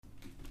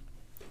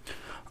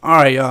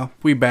Alright, y'all,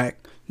 we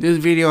back. This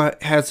video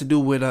has to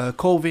do with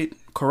COVID,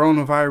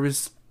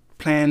 coronavirus,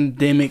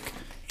 pandemic,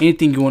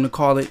 anything you want to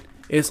call it.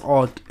 It's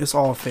all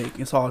fake.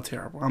 It's all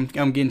terrible. I'm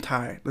getting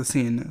tired of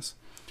seeing this.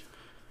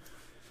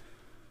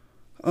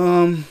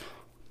 How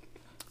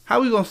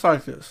we gonna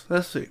start this?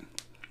 Let's see.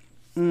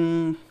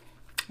 I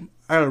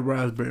got a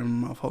raspberry in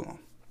my mouth. Hold on.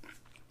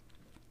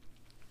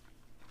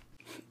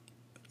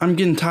 I'm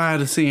getting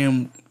tired of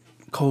seeing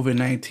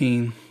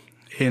COVID-19,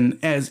 and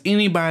as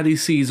anybody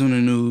sees on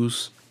the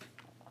news,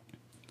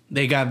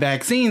 they got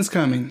vaccines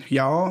coming,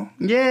 y'all.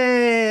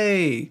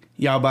 Yay!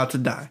 Y'all about to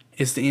die.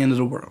 It's the end of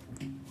the world.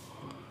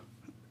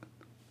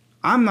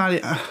 I'm not.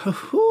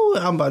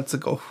 I'm about to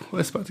go.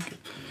 It's about to get.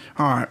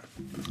 All right.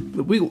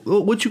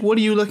 What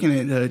are you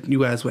looking at? You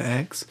guys would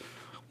ask.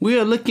 We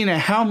are looking at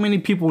how many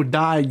people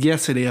died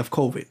yesterday of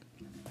COVID.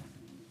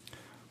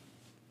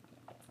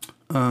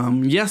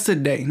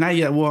 Yesterday, not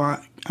yet. Well,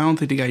 I don't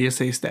think they got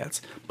yesterday's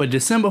stats, but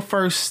December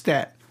 1st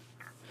stat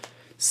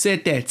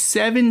said that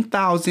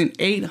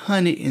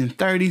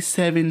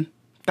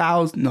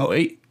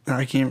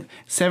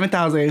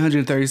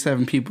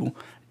 7,837 people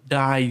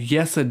died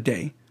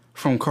yesterday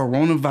from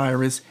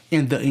coronavirus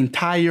in the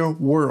entire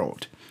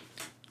world.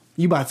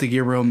 You about to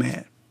get real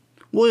mad.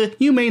 Well,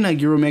 you may not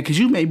get real mad because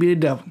you may be the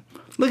devil.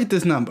 Look at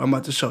this number I'm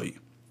about to show you.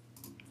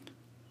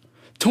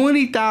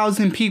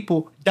 20,000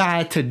 people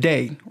died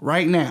today,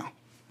 right now,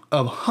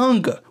 of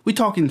hunger. We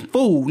talking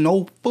food,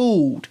 no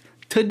food.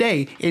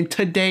 Today, and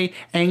today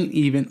ain't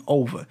even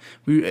over.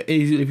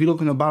 If you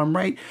look on the bottom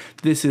right,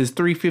 this is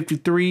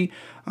 353,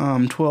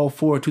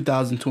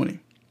 12/4/2020.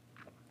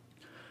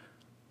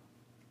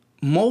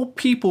 More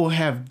people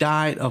have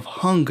died of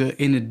hunger,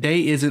 and the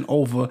day isn't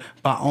over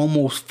by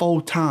almost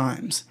 4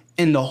 times.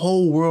 And the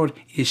whole world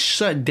is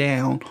shut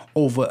down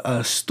over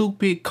a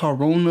stupid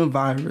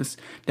coronavirus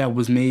that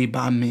was made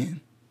by men.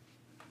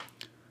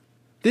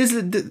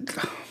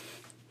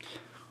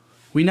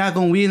 We're not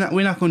gonna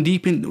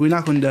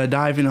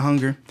dive into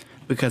hunger,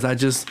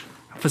 because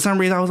for some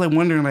reason I was like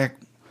wondering like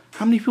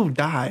how many people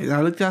died, and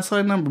I saw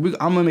that number.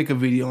 I'm gonna make a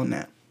video on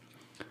that.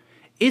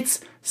 It's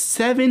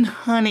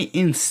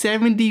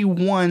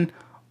 771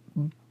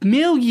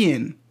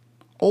 million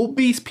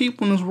obese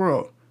people in this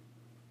world.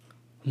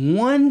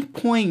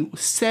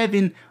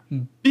 1.7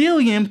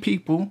 billion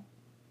people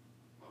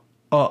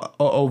are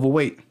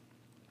overweight.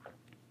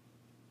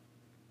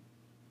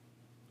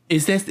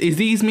 Is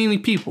these many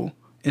people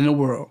in the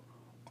world?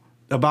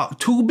 About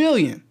 2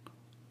 billion.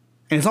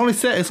 And it's only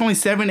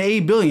 7 to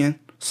 8 billion,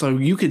 so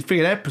you could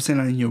figure that percent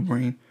out in your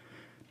brain.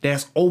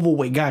 That's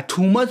overweight, got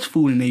too much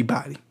food in their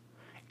body.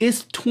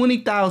 It's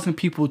 20,000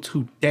 people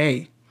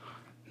today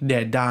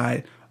that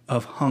died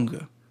of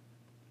hunger.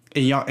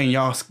 And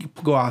y'all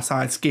go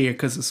outside scared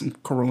because of some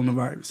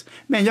coronavirus.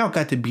 Man, y'all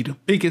got to be the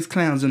biggest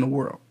clowns in the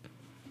world.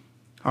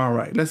 All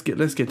right, let's get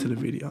to the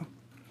video.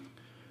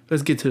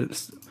 Let's get to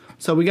this.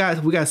 So we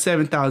got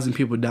 7,000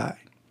 people died.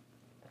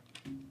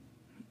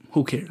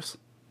 Who cares?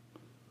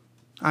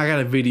 I got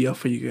a video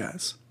for you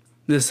guys.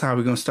 This is how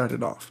we're gonna start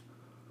it off.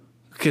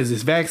 Because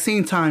it's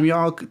vaccine time,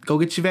 y'all. Go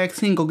get your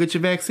vaccine. Go get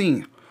your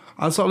vaccine.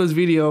 I saw this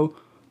video.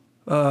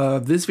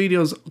 This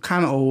video is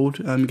kind of old.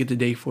 Let me get the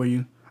date for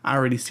you. I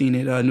already seen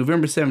it.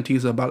 November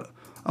 17th, so about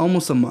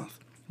almost a month.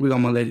 I'm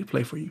gonna let it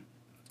play for you.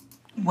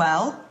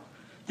 Well,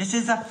 this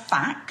is a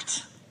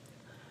fact.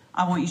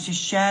 I want you to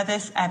share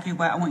this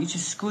everywhere. I want you to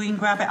screen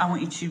grab it. I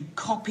want you to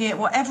copy it,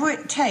 whatever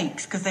it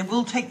takes, because they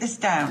will take this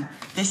down.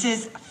 This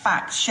is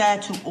fact. Share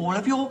to all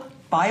of your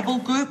Bible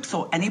groups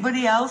or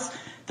anybody else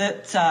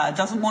that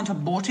doesn't want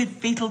aborted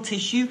fetal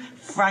tissue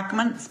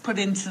fragments put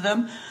into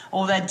them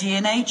or their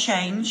DNA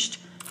changed.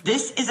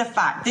 This is a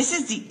fact. This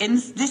is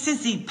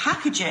the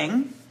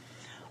packaging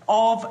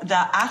of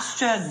the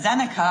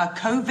AstraZeneca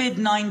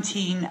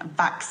COVID-19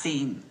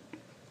 vaccine.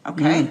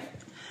 Okay?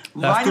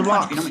 Right in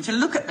front of you. I want you to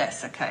look at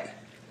this, okay? I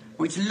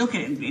want you to look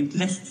at it. It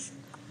lists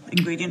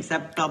ingredients,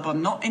 blah, blah.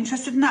 I'm not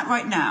interested in that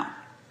right now.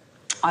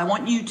 I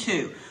want you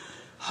to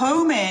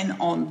home in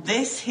on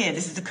this here.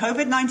 This is the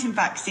COVID-19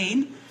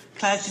 vaccine.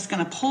 Claire's just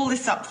going to pull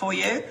this up for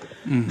you.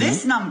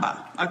 This number,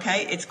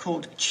 okay, it's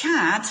called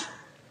CHAD,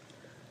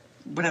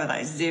 whatever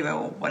that is, 0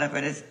 or whatever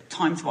it is,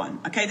 times 1.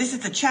 Okay, this is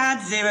the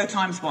CHAD 0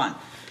 times 1.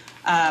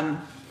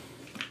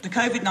 The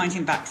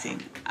COVID-19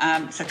 vaccine.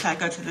 So Claire,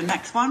 go to the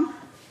next one.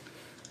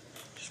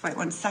 Just wait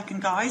 1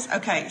 second, guys.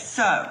 Okay,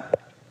 so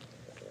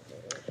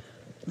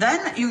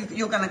then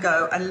you're going to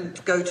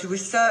go to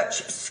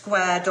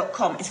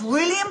researchsquare.com. It's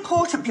really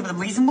important, people. The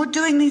reason we're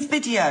doing these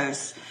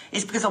videos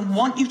is because I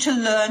want you to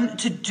learn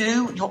to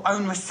do your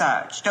own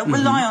research. Don't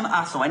rely on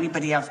us or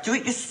anybody else. Do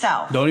it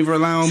yourself. Don't even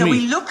rely on me. So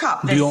we look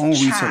up this CHAD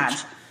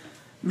research.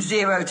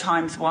 0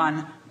 times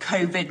 1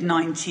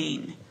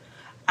 COVID-19.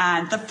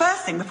 And the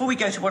first thing, before we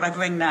go to what I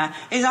bring there,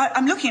 is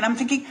I'm looking and I'm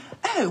thinking,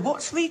 oh,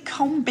 what's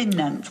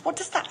recombinant? What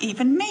does that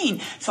even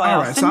mean? So I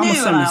asked the I'm new, going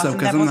to sum this up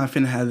because I'm was... not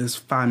finna have this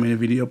 5-minute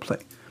video play.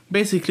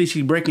 Basically,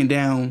 she's breaking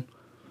down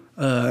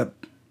all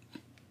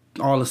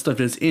the stuff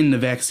that's in the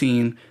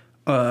vaccine,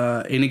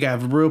 and it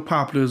got real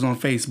popular on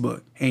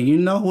Facebook. And you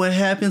know what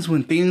happens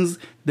when things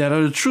that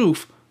are the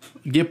truth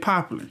get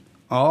popular.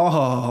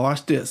 Oh,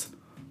 watch this.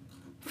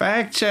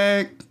 Fact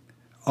check.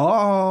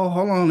 Oh,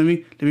 hold on. Let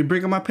me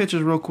bring up my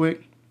pictures real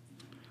quick.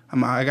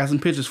 I got some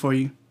pictures for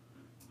you.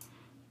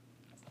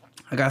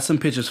 We're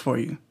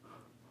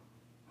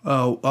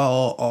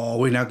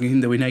not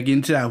getting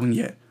to that one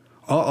yet.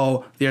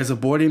 There's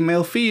aborted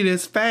male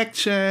fetus. Fact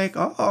check.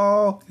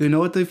 You know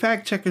what the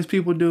fact checkers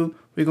people do?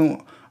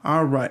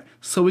 All right.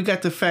 So we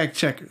got the fact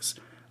checkers.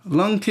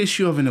 Lung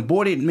tissue of an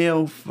aborted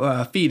male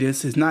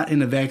fetus is not in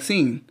the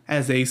vaccine,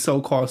 as they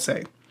so-called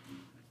say.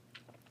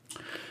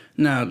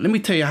 Now, let me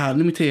tell you how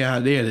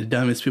they're the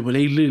dumbest people.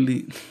 They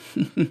literally,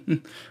 we're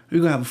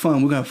gonna have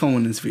fun. We're gonna have fun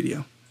with this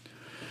video.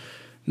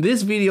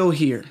 This video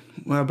here,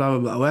 blah blah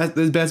blah. Well,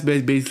 that's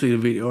basically the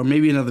video, or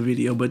maybe another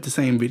video, but the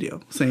same video,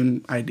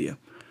 same idea.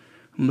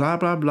 Blah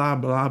blah blah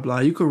blah blah.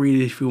 You can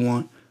read it if you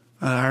want.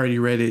 I already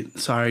read it,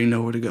 so I already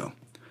know where to go.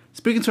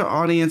 Speaking to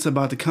our audience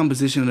about the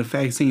composition of the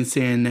vaccine,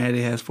 saying that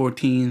it has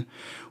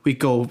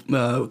 14-week-old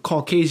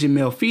Caucasian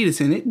male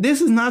fetus in it. This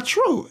is not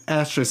true.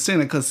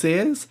 AstraZeneca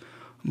says.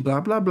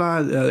 Blah blah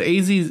blah. The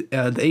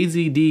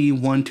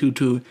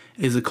AZD122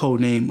 is a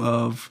code name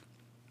of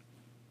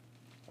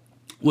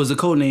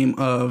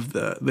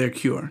their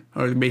cure,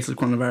 or the basic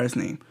coronavirus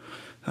name.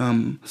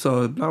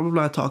 So blah blah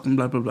blah, talking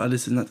blah blah blah.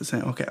 This is not the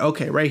same.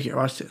 Okay, right here.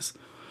 Watch this.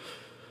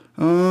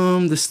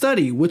 The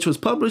study, which was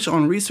published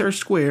on Research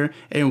Square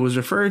and was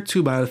referred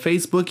to by a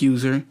Facebook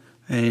user,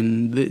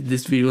 and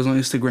this video is on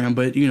Instagram,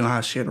 but you know how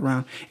I share it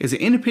around, is an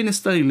independent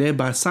study led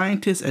by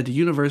scientists at the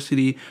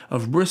University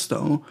of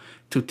Bristol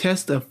to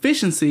test the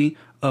efficiency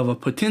of a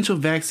potential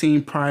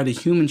vaccine prior to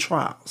human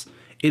trials.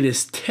 It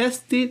is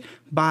tested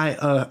by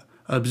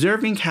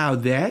observing how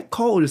that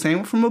code, the same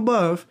one from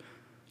above,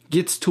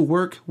 gets to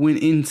work when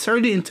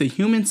inserted into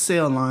human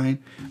cell line,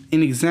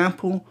 an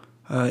example,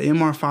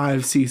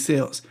 MR5C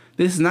cells.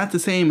 This is not the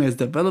same as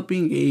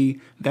developing a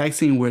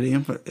vaccine where the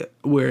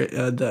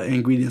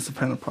ingredients are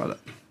final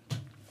product.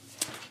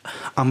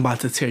 I'm about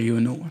to tell you a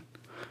new one.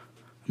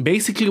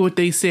 Basically what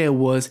they said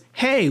was,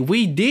 hey,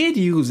 we did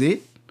use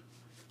it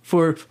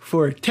for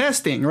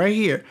testing right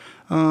here.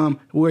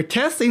 We're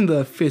testing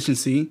the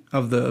efficiency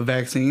of the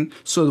vaccine.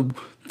 So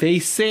they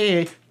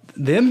said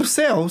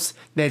themselves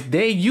that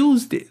they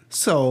used it.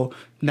 So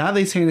now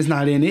they saying it's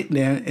not in it,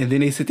 and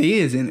then they said it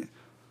is in it.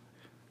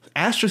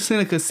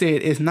 AstraZeneca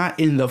said it's not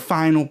in the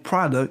final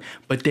product,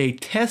 but they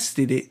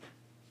tested it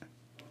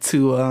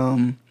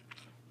to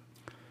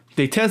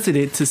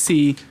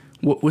see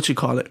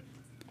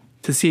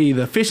to see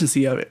the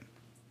efficiency of it.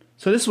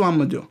 So this is what I'm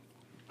gonna do.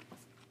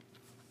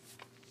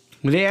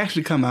 When they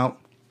actually come out,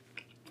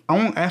 I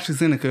want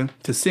AstraZeneca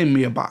to send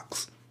me a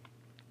box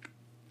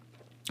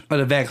of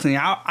the vaccine.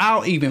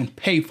 I'll even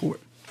pay for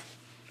it.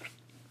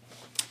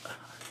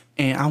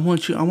 And I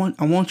want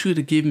you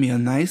to give me a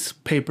nice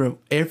paper of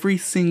every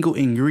single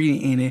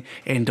ingredient in it,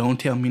 and don't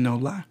tell me no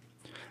lie,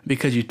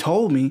 because you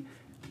told me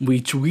we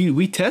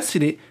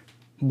tested it,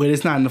 but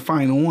it's not in the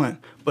final one.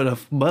 But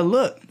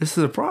look, this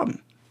is a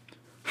problem.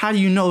 How do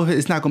you know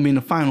it's not gonna be in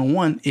the final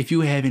one if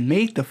you haven't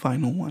made the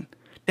final one?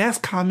 That's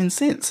common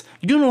sense.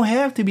 You don't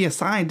have to be a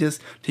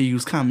scientist to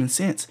use common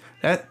sense.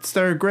 That's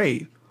third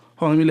grade.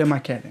 Hold on, let me let my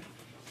cat in.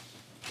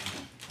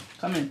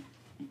 Come in.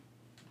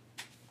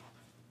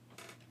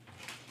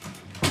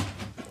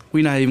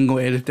 We're not even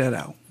gonna edit that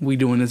out. We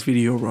doing this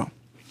video raw.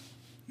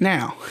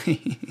 Now,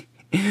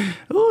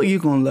 oh, you're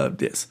gonna love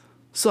this.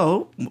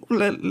 So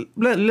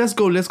let's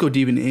go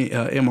deep into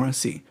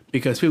MRC,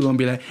 because people are gonna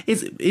be like,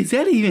 is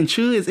that even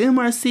true? Is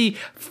MRC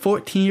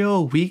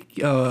 14-year-old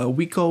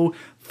week-old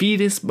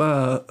fetus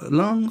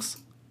lungs?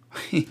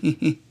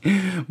 Boom,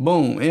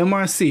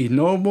 MRC,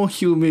 normal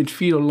human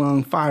fetal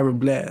lung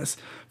fibroblast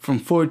from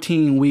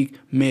 14-week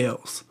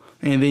males.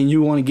 And then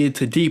you want to get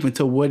deep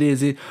into what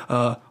is it?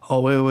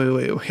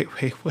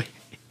 Wait.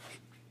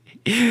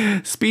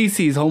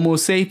 Species, Homo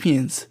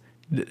sapiens.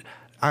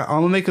 I'm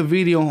going to make a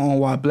video on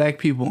why black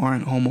people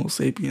aren't Homo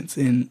sapiens,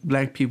 and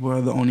black people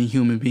are the only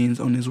human beings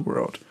on this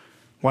world.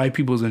 White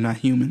peoples are not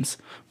humans.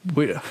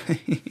 Ooh,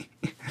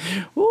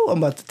 I'm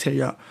about to tell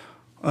y'all.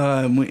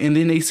 And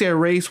then they said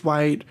race,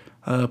 white,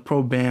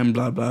 pro-bam,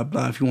 blah, blah,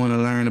 blah. If you want to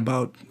learn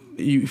about,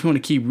 if you want to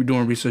keep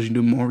doing research and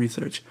do more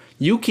research,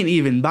 you can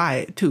even buy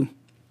it too.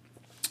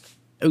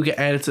 You can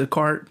add it to the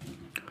cart.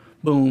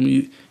 Boom.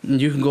 You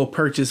can go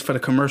purchase for the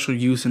commercial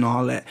use and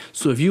all that.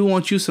 So if you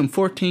want you some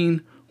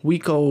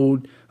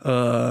 14-week-old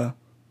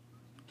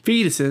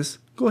fetuses,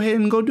 go ahead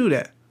and go do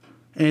that.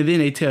 And then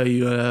they tell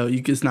you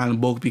it's not in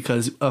bulk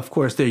because, of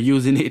course, they're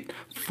using it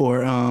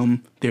for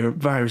their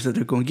virus that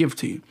they're going to give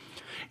to you.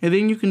 And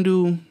then you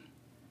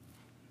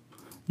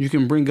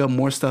can bring up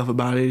more stuff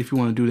about it if you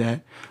want to do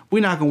that.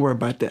 We're not going to worry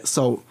about that.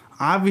 So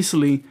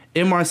obviously,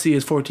 MRC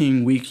is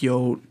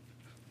 14-week-old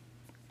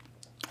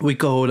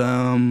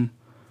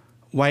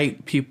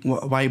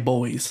white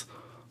boys'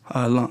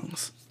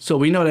 lungs. So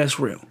we know that's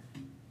real.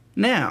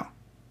 Now,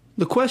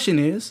 the question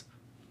is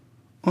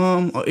it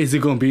going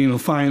to be in the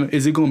final?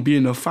 Is it going to be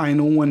in the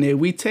final one that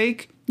we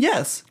take?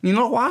 Yes. You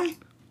know why?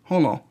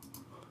 Hold on.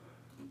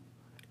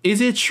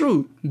 Is it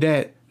true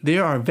that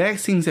there are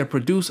vaccines that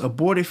produce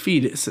aborted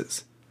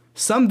fetuses?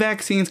 Some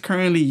vaccines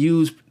currently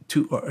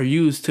are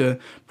used to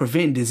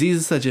prevent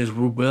diseases such as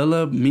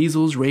rubella,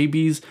 measles,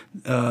 rabies,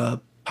 I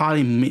don't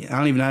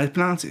even know how to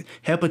pronounce it,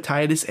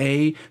 hepatitis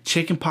A,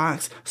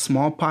 chickenpox,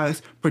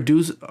 smallpox,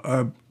 produced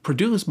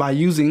by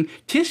using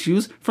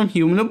tissues from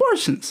human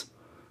abortions.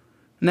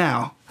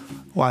 Now,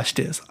 watch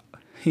this.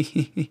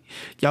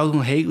 Y'all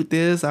gonna hate with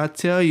this, I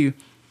tell you.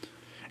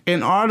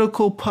 An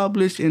article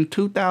published in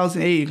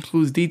 2008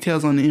 includes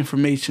details on the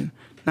information.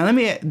 Now let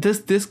me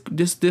this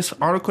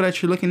article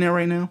that you're looking at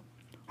right now.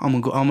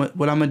 What I'm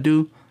gonna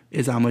do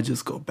is I'm gonna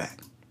just go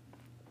back.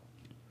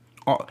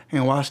 Oh,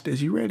 and watch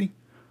this. You ready?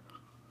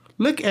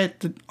 Look at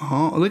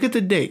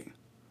the date,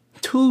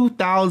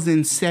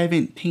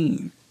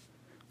 2017.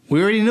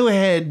 We already knew it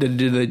had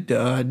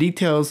the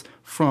details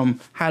from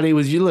how they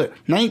was. You look,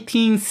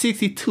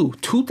 1962,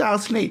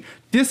 2008.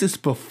 This is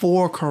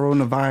before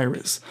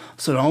coronavirus.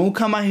 So don't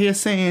come out here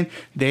saying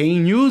they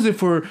ain't use it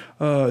for.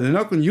 They're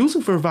not gonna use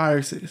it for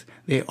viruses.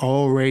 They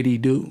already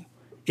do.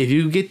 If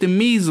you get the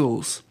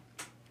measles,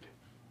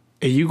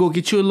 and you go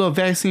get you a little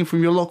vaccine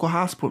from your local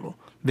hospital,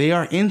 they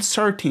are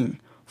inserting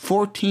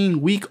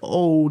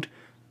 14-week-old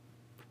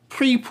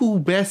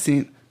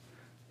prepubescent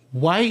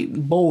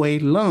white boy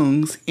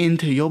lungs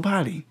into your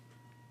body.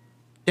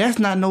 That's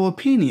not no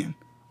opinion.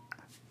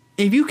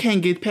 If you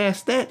can't get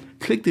past that,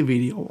 click the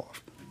video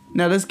off.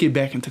 Now let's get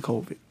back into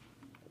COVID.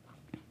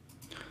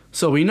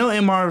 So we know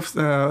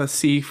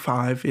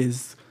MRC5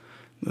 is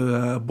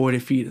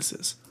aborted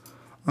fetuses.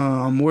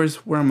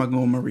 Where am I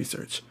going with my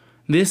research?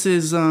 This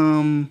is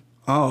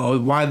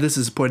why this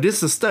is important. This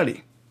is a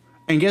study.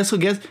 And guess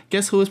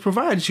who it's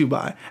provided you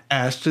by?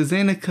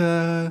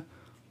 AstraZeneca.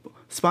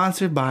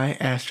 Sponsored by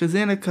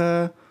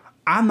AstraZeneca.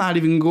 I'm not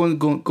even going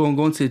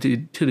to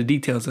the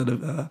details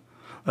of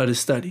the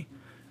study.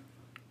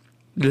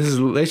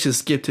 Let's just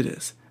skip to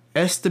this.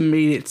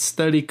 Estimated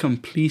study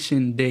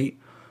completion date,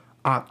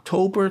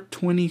 October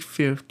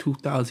 25th,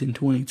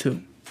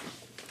 2022.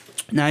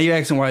 Now you're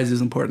asking, why is this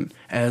important?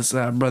 As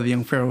Brother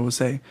Young Pharaoh would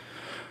say,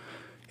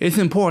 it's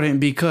important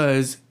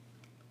because,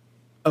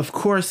 of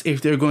course, if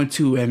they're going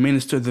to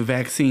administer the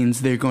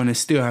vaccines, they're going to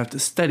still have to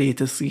study it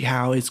to see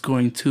how it's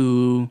going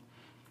to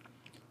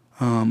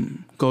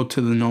go to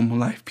the normal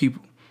life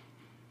people.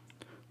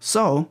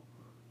 So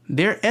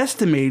they're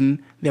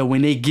estimating that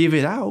when they give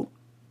it out,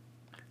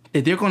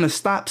 that they're going to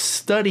stop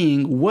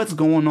studying what's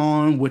going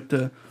on with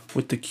the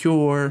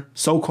cure,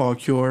 so-called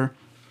cure,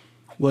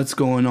 what's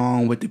going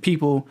on with the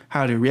people,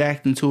 how they're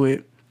reacting to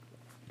it,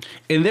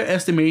 and they're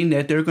estimating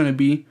that they're going to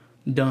be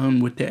done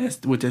with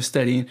their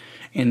studying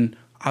in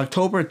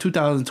October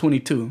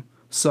 2022.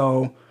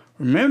 So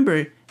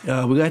remember,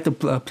 we got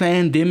the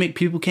pandemic.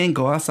 People can't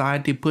go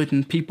outside. They're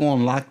putting people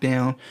on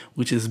lockdown,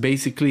 which is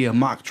basically a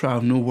mock trial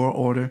of New World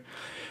Order.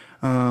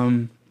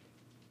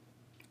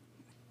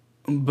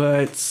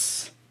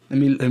 But let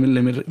me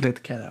let the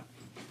cat out.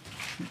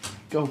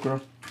 Go,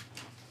 girl.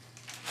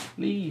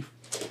 Leave.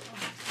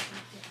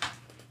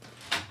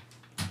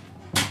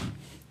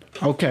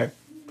 Okay.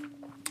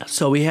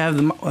 So we have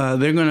them.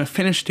 They're going to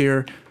finish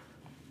they're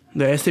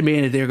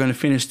estimating that they're going to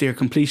finish their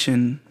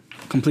completion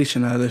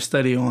of their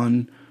study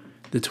on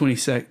the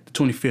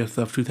 25th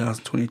of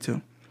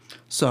 2022.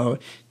 So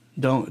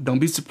don't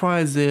be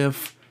surprised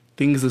if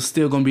things are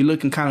still going to be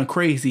looking kind of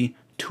crazy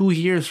 2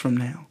 years from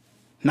now.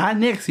 Not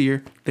next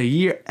year, the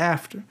year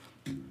after.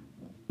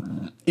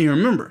 And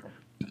remember,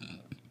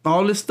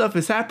 all this stuff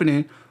is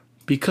happening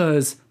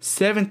because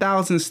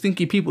 7,000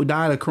 stinky people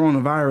died of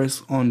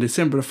coronavirus on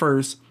December the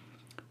 1st,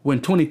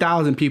 when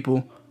 20,000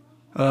 people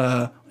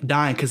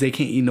dying because they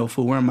can't eat no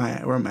food. Where am I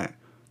at?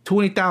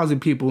 20,000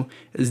 people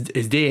is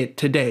dead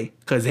today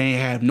because they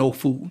ain't have no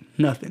food,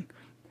 nothing.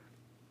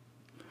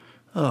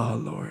 Oh,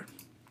 Lord.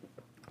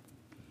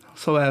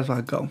 So as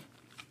I go.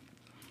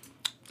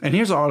 And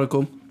here's an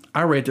article.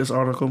 I read this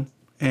article,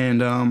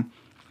 and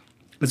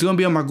it's going to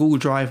be on my Google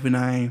Drive when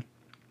I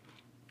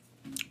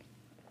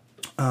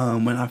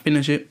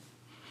finish it.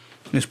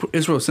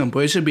 It's real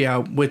simple. It should be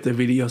out with the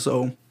video.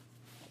 So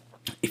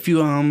if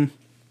you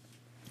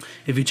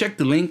check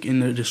the link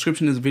in the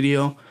description of this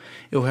video,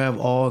 it'll have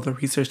all the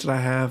research that I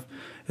have.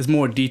 It's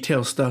more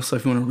detailed stuff. So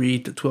if you want to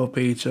read the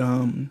 12-page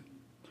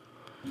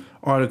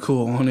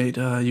article on it,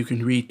 you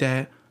can read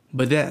that.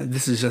 But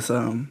this is just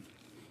a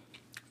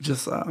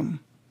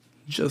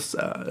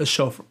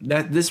show.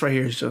 This right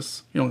here is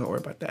just, you don't gotta worry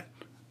about that.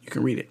 You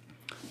can read it.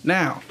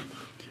 Now,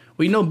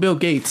 we know Bill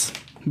Gates,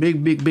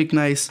 big,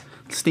 nice,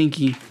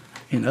 stinky,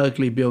 and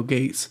ugly Bill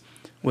Gates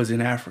was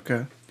in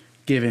Africa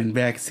giving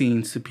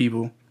vaccines to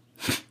people.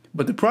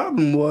 But the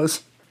problem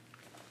was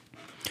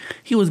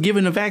he was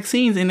giving the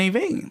vaccines in their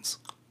veins.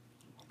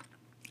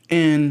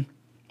 And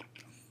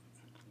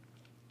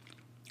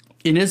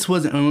this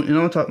wasn't, I'm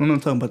not talking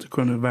about the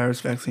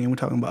coronavirus vaccine. We're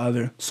talking about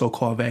other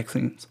so-called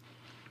vaccines.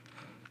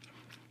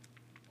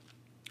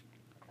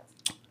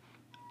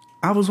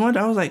 I was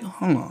wondering, I was like,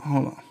 hold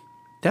on.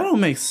 That don't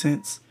make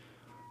sense.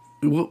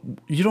 You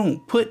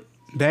don't put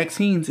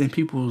vaccines in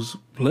people's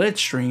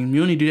bloodstream.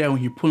 You only do that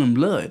when you're pulling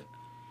blood.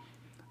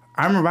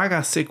 I remember I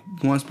got sick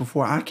once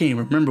before. I can't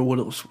even remember what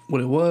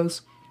it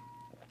was.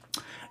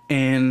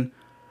 And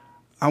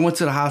I went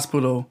to the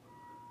hospital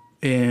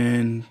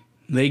and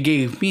they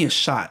gave me a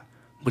shot.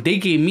 But they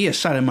gave me a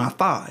shot in my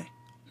thigh.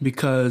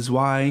 Because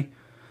why?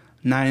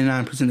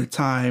 99% of the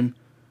time,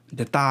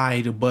 the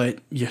thigh, the butt,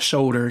 your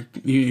shoulder,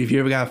 if you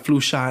ever got a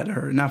flu shot,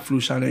 or not flu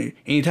shot,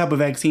 any type of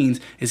vaccines,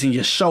 it's in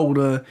your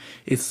shoulder,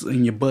 it's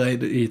in your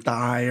butt, your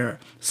thigh, or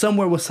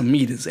somewhere where some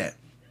meat is at.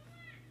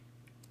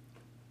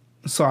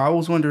 So I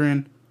was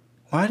wondering,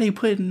 why are they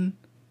putting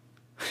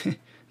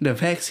the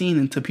vaccine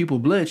into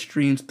people's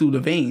bloodstreams through the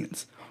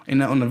veins?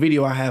 And on the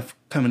video I have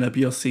coming up,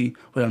 you'll see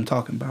what I'm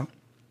talking about.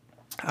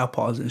 I'll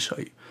pause and show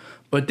you.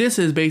 But this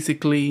is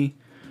basically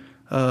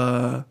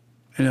another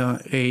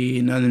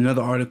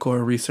article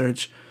or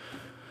research,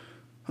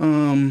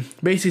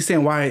 basically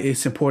saying why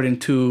it's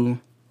important to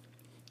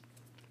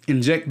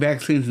inject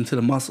vaccines into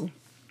the muscle.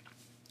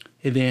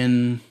 And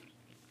then,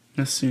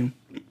 let's see.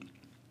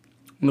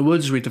 We'll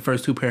just read the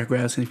first 2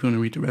 paragraphs, and if you want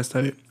to read the rest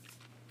of it.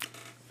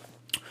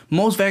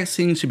 Most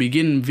vaccines should be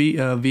given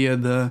via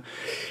the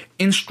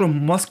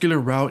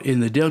intramuscular route in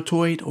the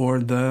deltoid or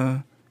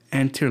the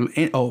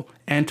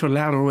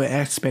anterolateral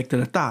aspect of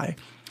the thigh.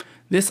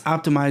 This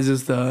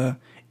optimizes the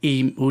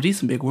these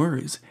some big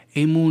words.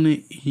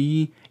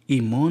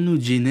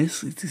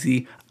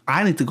 Immunogenicity.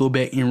 I need to go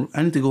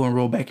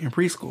enroll back in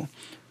preschool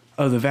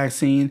of the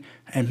vaccine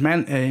and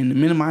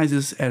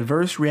minimizes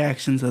adverse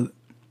reactions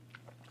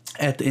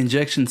at the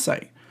injection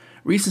site.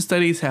 Recent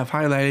studies have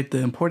highlighted the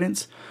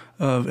importance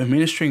of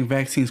administering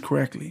vaccines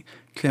correctly.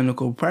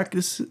 Clinical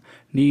practice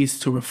needs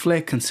to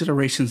reflect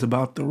considerations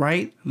about the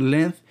right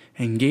length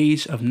and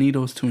gauge of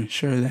needles to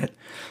ensure that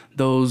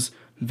those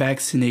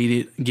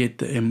vaccinated get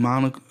the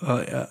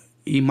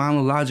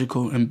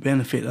immunological and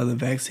benefit of the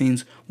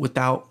vaccines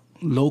without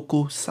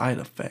local side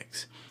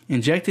effects.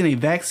 Injecting a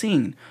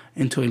vaccine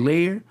into a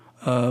layer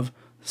of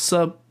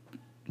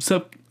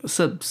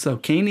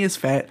subcutaneous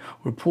fat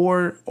where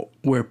poor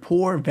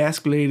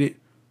vascularity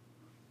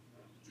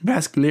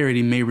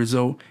may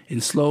result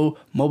in slow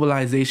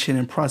mobilization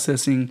and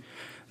processing.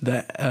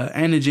 The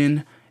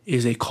antigen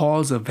is a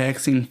cause of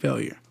vaccine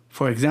failure.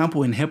 For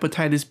example, in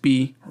hepatitis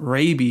B,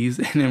 rabies,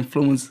 and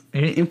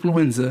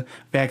influenza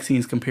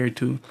vaccines compared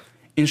to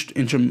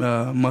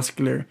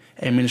intramuscular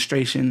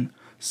administration,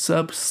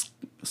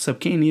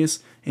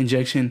 subcutaneous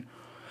injection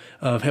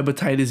of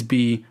hepatitis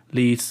B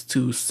leads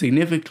to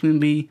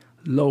significantly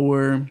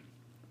lower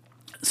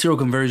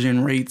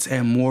seroconversion rates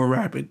and more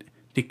rapid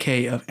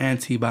decay of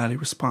antibody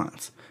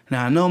response.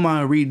 Now, I know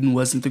my reading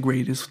wasn't the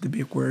greatest with the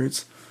big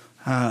words.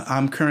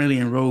 I'm currently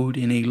enrolled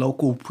in a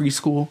local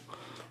preschool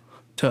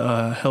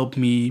to help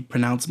me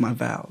pronounce my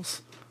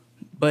vowels.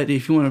 But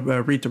if you want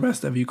to read the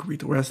rest of it, you can read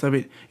the rest of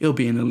it. It'll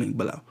be in the link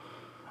below.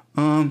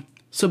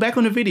 So back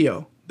on the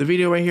video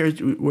right here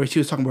where she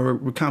was talking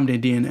about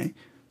recombinant DNA.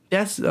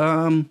 That's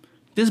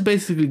this is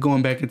basically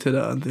going back into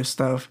the other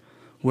stuff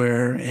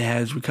where it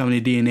has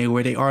recombinant DNA,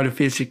 where they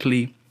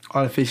artificially,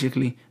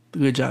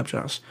 good job,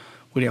 Josh,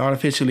 where they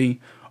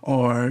artificially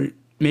are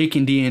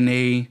making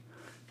DNA,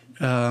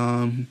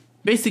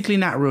 basically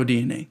not real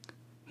DNA,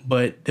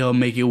 but they'll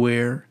make it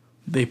where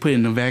they put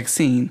in a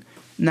vaccine.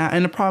 Now,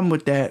 and the problem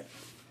with that,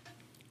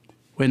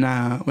 when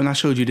I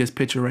showed you this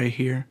picture right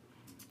here,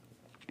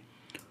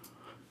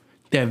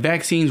 that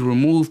vaccines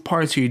remove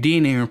parts of your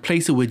DNA and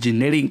replace it with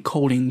genetic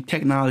coding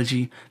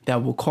technology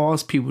that will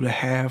cause people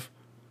to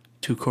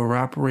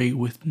cooperate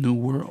with New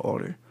World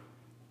Order.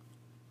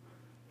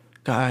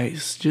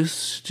 Guys,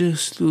 just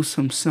do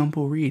some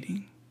simple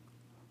reading.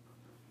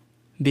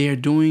 They are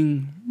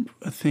doing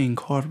a thing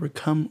called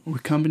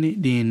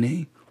recombinant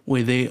DNA,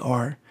 where they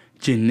are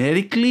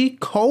genetically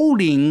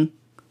coding,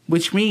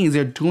 which means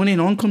they're doing it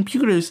on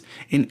computers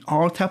and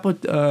all type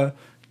of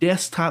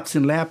desktops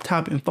and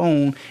laptop and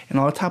phone and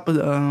all type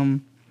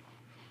of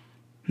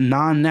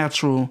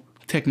non-natural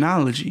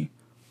technology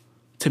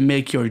to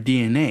make your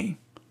DNA.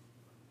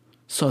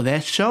 So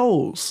that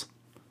shows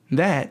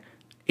that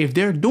if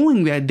they're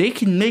doing that, they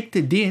can make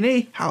the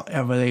DNA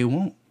however they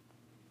want.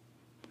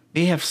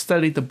 They have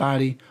studied the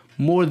body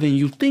more than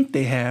you think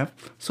they have,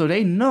 so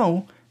they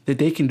know that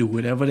they can do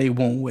whatever they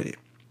want with it.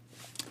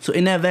 So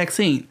in that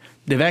vaccine,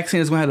 the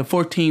vaccine is going to have a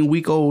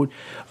 14-week-old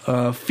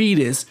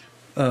fetus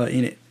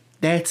in it.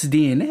 That's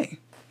DNA.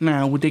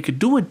 Now, what they could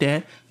do with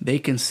that, they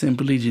can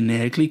simply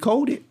genetically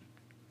code it.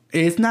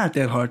 It's not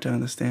that hard to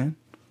understand.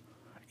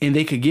 And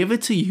they could give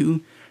it to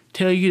you,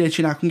 tell you that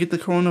you're not going to get the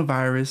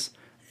coronavirus,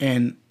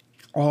 and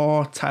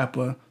all type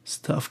of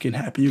stuff can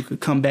happen. You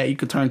could come back, you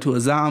could turn to a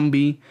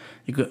zombie,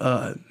 you could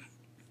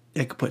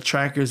they could put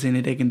trackers in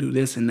it, they can do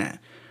this and that.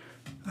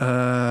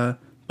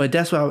 But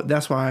that's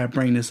why I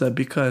bring this up,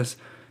 because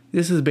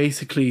this is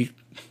basically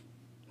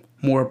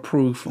more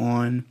proof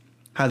on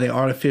how they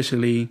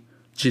artificially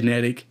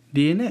genetic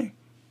DNA.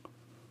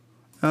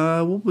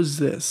 What was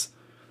this?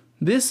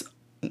 This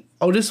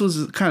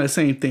was kind of the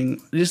same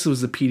thing. This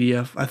was a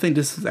PDF. I think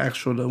this is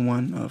actually the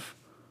one of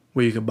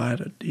where you could buy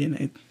the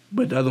DNA.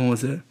 but the other one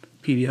was a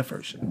PDF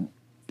version.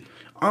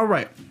 All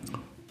right,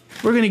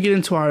 we're gonna get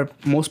into our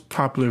most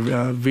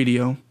popular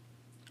video.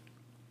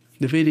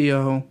 The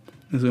video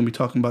is gonna be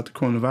talking about the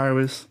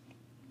coronavirus.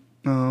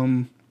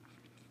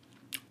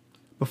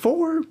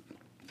 Before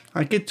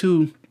I get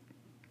too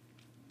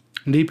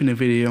deep in the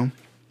video,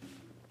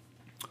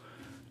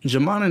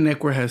 Jamana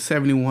Network has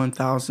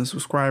 71,000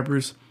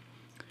 subscribers,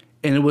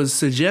 and it was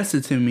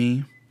suggested to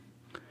me,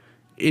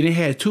 and it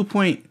had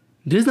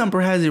this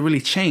number hasn't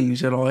really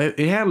changed at all. It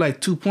had like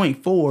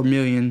 2.4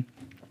 million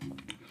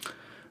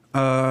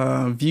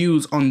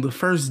views on the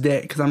first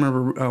day, because I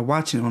remember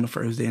watching it on the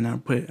first day, and I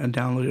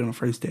downloaded it on the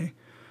first day.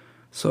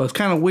 So it's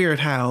kind of weird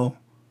how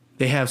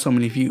they have so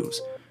many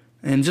views.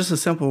 And just a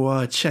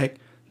simple check,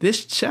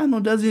 this channel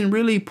doesn't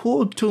really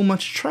pull too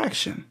much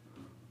traction.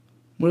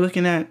 We're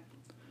looking at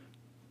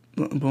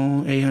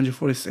boom,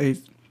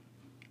 846.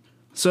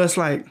 So it's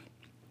like,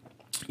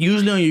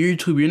 usually on your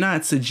YouTube, you're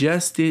not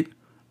suggested.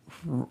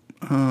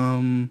 I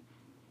mean,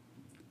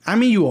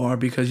 you are,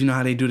 because you know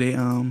how they do their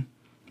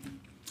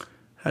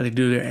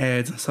their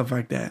ads and stuff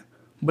like that.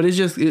 But it's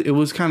just it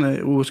was kind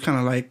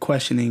of like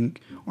questioning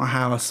on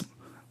how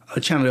a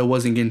channel that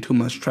wasn't getting too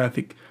much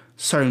traffic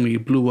certainly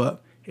blew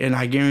up. And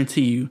I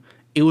guarantee you,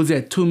 it was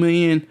at 2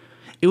 million.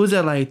 It was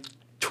at like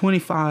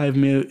 25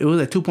 million. It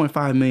was at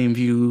 2.5 million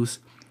views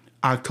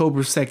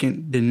October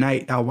 2nd, the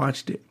night I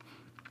watched it.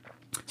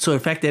 So the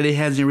fact that it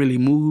hasn't really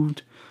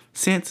moved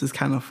since is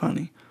kind of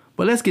funny.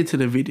 But let's get to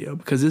the video,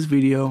 because this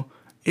video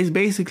is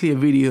basically a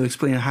video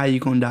explaining how you're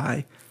going to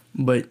die,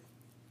 but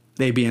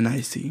they being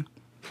nice to you.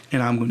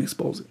 And I'm going to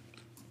expose it.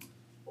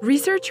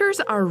 Researchers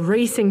are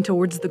racing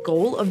towards the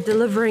goal of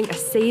delivering a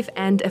safe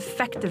and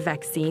effective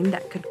vaccine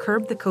that could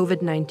curb the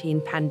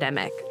COVID-19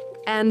 pandemic.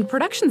 And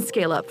production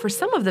scale-up for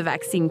some of the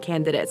vaccine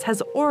candidates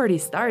has already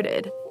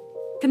started.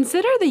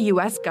 Consider the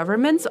U.S.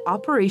 government's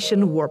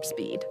Operation Warp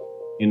Speed.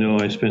 You know,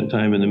 I spent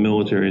time in the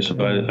military, so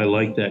I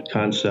like that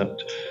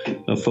concept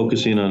of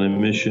focusing on a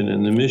mission.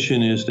 And the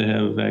mission is to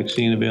have a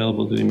vaccine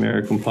available to the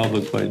American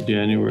public by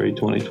January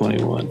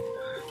 2021.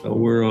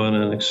 We're on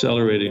an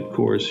accelerated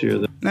course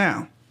here.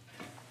 Now,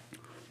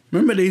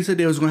 remember they said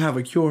they was going to have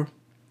a cure?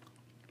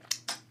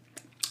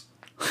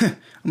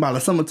 About the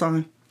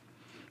summertime.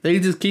 They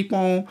just keep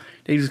on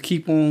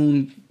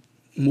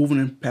moving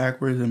it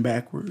backwards and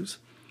backwards.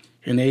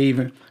 And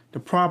the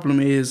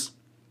problem is,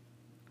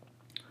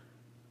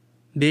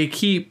 they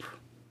keep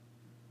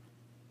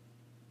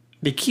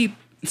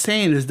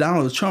saying it's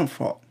Donald Trump's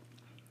fault.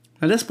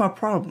 Now that's my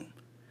problem.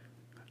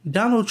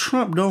 Donald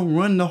Trump don't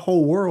run the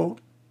whole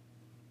world.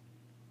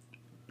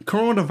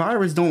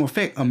 Coronavirus don't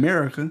affect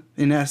America,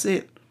 and that's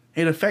it.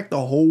 It affects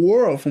the whole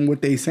world from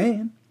what they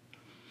saying.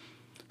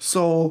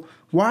 So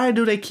why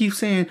do they keep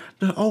saying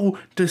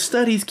the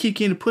studies keep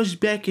getting pushed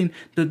back and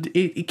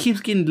it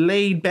keeps getting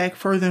delayed back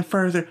further and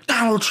further?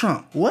 Donald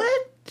Trump,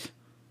 what?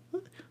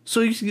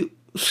 So you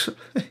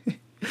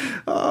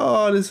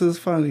oh, this is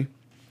funny.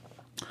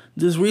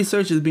 This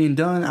research is being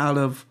done out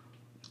of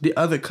the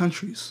other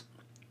countries.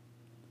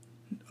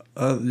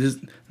 Just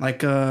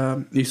like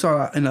you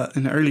saw in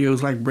the earlier, it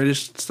was like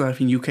British stuff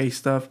and UK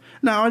stuff.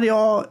 Now, are they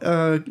all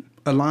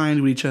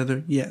aligned with each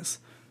other? Yes,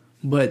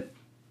 but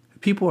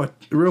people are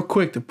real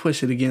quick to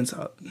push it against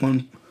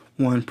one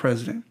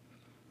president.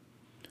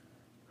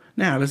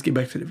 Now, let's get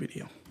back to the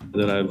video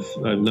that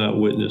I've not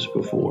witnessed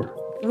before.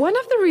 One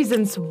of the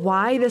reasons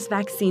why this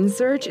vaccine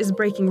surge is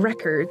breaking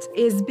records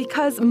is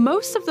because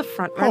most of the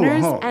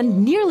frontrunners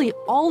and nearly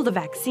all the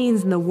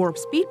vaccines in the Warp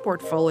Speed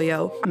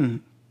portfolio.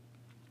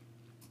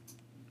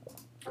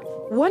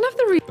 One of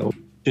the reasons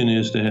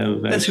is to have a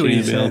vaccine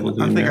available to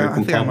the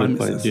American public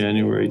by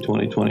January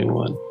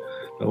 2021.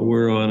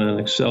 We're on an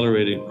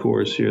accelerated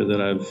course here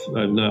that I've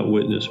not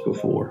witnessed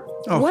before.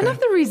 Okay. One of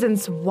the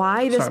reasons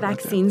why this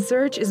vaccine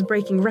surge is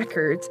breaking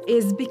records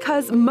is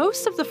because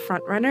most of the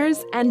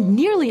frontrunners and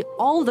nearly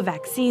all the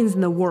vaccines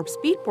in the Warp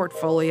Speed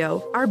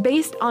portfolio are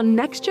based on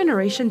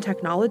next-generation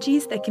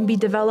technologies that can be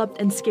developed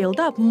and scaled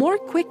up more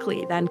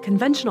quickly than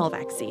conventional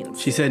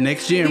vaccines. She said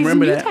next gen,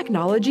 remember that. These new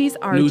technologies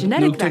are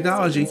genetic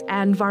vaccines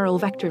and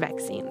viral vector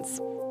vaccines.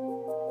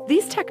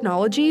 These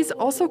technologies,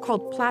 also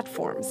called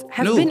platforms,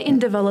 have been in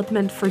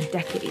development for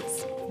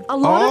decades.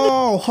 Hold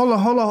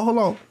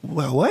on.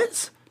 Well,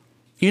 what?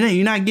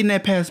 You're not getting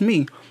that past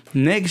me.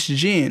 Next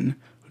gen,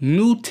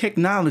 new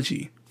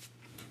technology.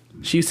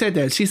 She said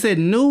that. She said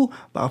new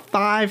about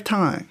 5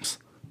 times.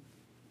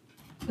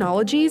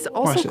 Technologies,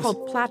 also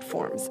called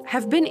platforms,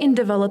 have been in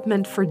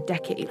development for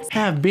decades.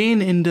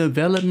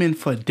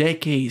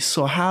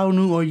 So how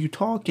new are you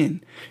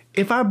talking?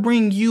 If I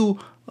bring you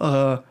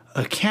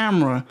a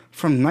camera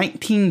from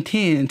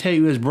 1910 and tell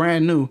you it's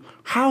brand new,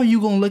 how are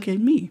you gonna look at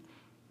me?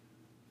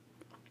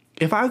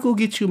 If I go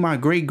get you my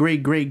great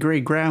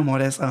grandma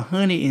that's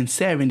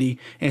 170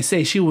 and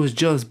say she was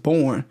just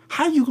born,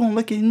 how you gonna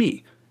look at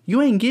me?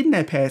 You ain't getting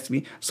that past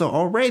me. So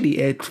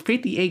already at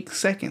 58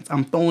 seconds,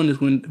 I'm throwing this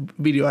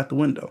video out the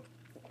window.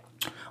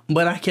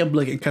 But I kept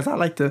looking because I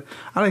like to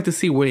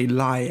see where they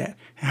lie at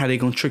and how they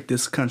gonna trick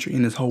this country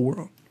and this whole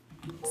world.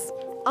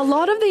 A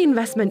lot of the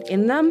investment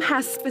in them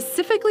has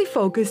specifically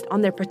focused on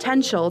their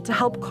potential to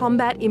help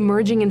combat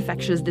emerging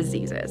infectious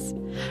diseases.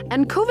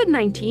 And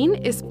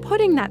COVID-19 is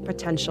putting that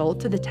potential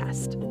to the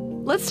test.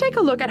 Let's take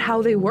a look at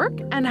how they work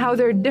and how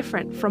they're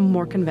different from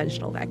more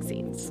conventional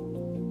vaccines.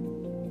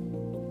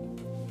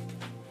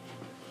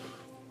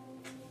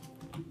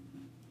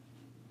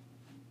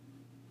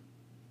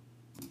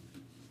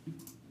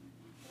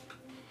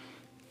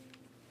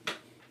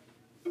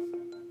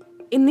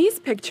 In these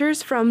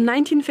pictures from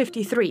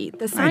 1953,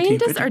 the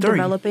scientists are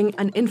developing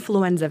an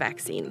influenza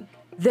vaccine.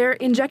 They're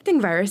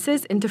injecting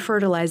viruses into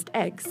fertilized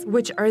eggs,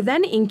 which are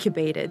then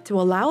incubated to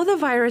allow the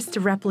virus to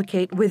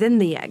replicate within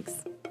the eggs.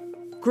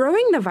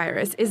 Growing the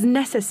virus is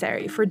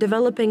necessary for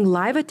developing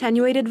live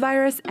attenuated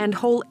virus and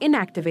whole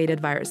inactivated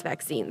virus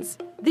vaccines.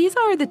 These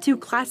are the two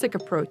classic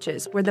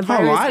approaches where the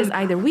virus is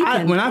either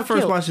weakened or When I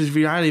first killed. watched this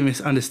video, I didn't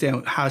even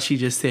understand how she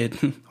just said,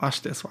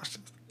 watch this.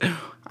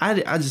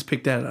 I just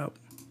picked that up.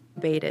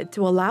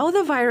 To allow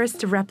the virus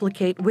to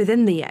replicate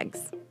within the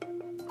eggs.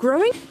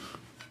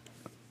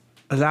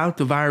 Allow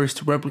the virus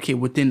to replicate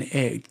within the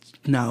egg.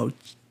 Now,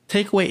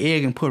 take away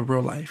egg and put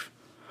real life.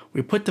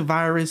 We put the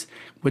virus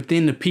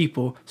within the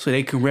people so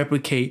they can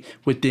replicate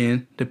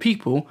within the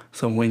people.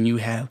 So when you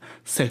have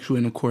sexual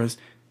intercourse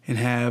and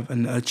have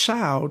a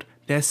child,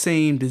 that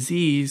same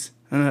disease,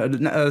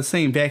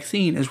 same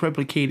vaccine is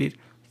replicated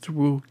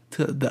through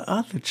to the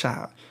other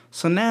child.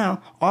 So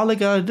now all they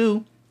gotta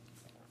do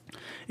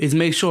is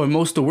make sure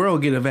most of the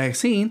world get a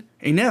vaccine,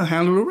 and they'll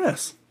handle the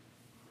rest.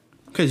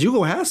 Because you're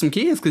going to have some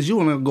kids because you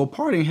want to go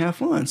party and have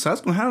fun. So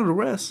that's going to handle the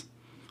rest.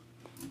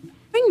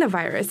 Growing the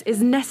virus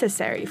is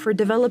necessary for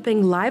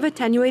developing live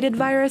attenuated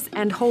virus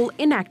and whole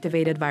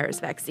inactivated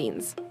virus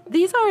vaccines.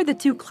 These are the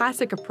two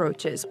classic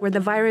approaches where the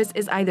virus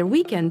is either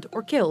weakened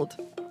or killed.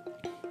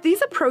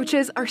 These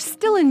approaches are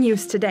still in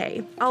use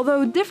today,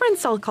 although different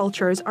cell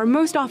cultures are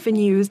most often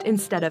used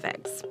instead of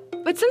eggs.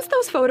 But since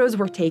those photos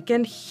were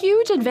taken,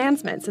 huge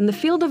advancements in the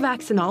field of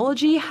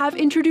vaccinology have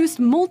introduced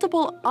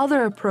multiple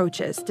other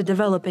approaches to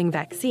developing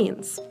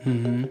vaccines.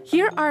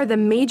 Here are the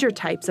major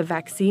types of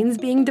vaccines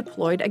being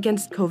deployed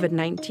against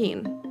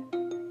COVID-19.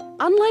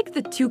 Unlike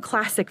the two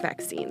classic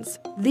vaccines,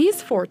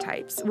 these four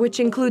types,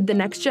 which include the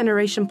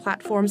next-generation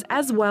platforms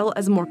as well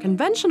as more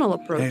conventional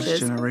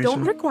approaches,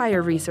 don't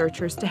require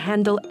researchers to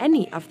handle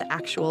any of the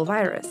actual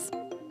virus.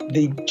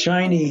 The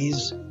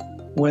Chinese,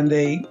 when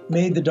they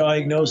made the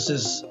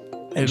diagnosis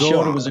and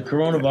showed it was a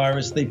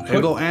coronavirus, they put...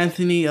 There go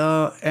Anthony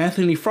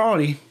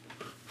Fraudy,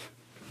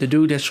 the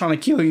dude that's trying to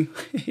kill you.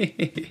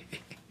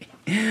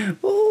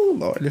 Oh,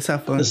 Lord, let's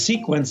have fun. The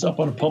sequence up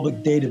on a public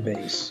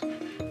database.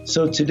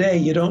 So today,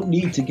 you don't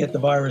need to get the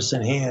virus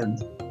in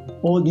hand.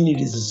 All you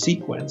need is a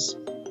sequence.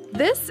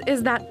 This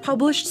is that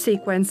published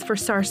sequence for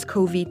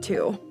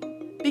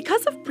SARS-CoV-2.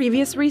 Because of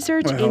previous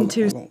research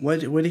into...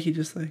 What did he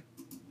just say?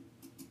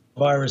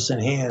 Virus in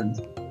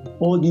hand.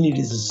 All you need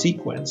is a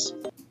sequence.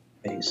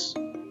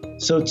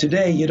 So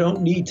today, you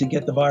don't need to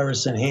get the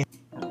virus in hand.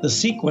 The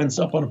sequence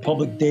up on a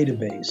public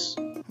database.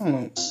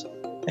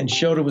 And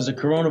showed it was a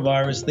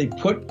coronavirus, they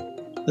put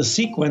the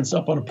sequence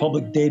up on a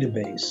public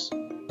database.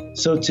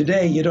 So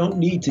today, you don't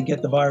need to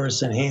get the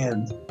virus in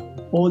hand.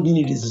 All you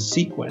need is a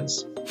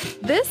sequence.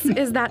 This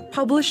is that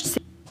published...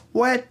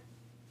 What?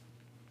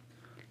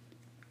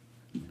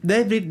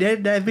 That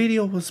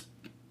video was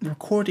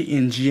recorded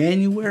in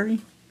January,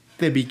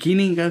 the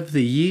beginning of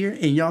the year,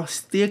 and y'all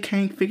still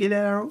can't figure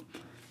that out?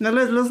 Now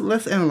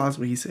let's analyze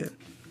what he said.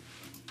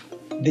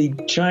 The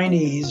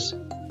Chinese,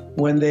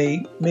 when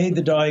they made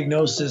the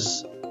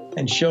diagnosis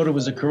and showed it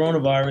was a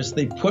coronavirus,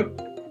 they put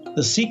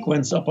the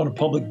sequence up on a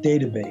public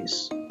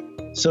database.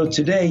 So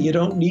today, you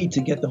don't need to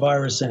get the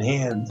virus in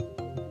hand.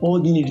 All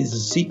you need is a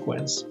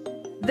sequence.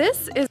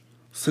 This is...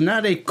 So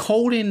now they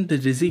coding the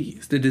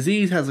disease. The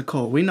disease has a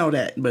code. We know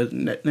that, but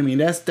I mean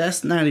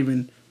that's not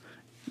even.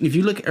 If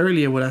you look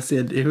earlier, what I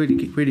said, they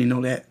already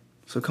know that.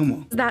 So come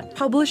on. That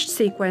published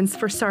sequence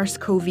for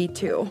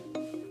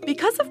SARS-CoV-2.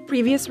 Because of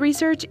previous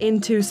research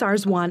into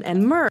SARS-1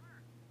 and MERS.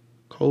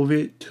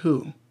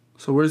 COVID-2.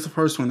 So where's the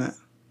first one at?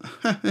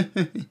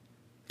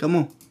 Come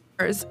on.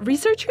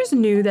 Researchers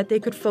knew that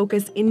they could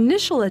focus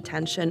initial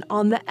attention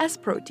on the S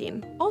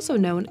protein, also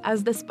known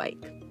as the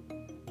spike.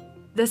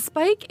 The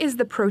spike is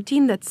the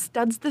protein that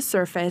studs the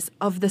surface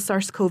of the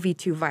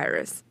SARS-CoV-2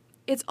 virus.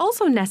 It's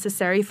also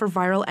necessary for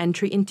viral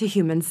entry into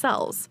human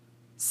cells.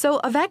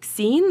 So a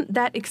vaccine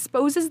that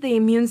exposes the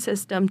immune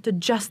system to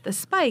just the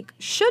spike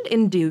should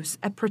induce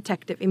a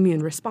protective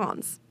immune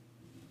response.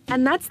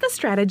 And that's the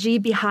strategy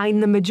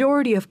behind the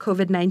majority of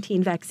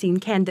COVID-19 vaccine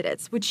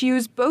candidates, which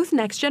use both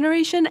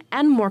next-generation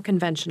and more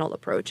conventional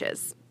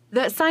approaches.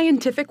 The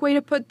scientific way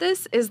to put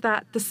this is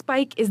that the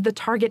spike is the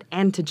target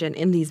antigen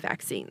in these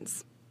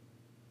vaccines.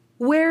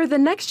 Where the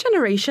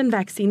next-generation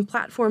vaccine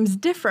platforms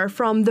differ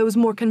from those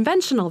more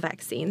conventional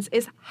vaccines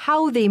is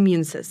how the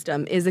immune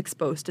system is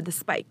exposed to the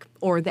spike,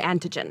 or the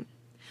antigen.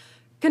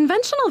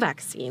 Conventional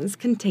vaccines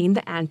contain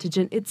the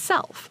antigen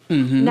itself.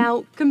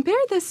 Now,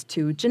 compare this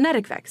to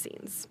genetic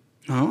vaccines.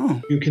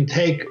 Oh. You can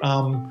take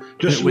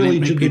just really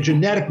the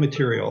genetic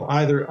material,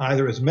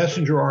 either as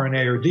messenger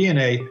RNA or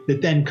DNA,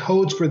 that then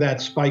codes for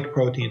that spike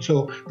protein.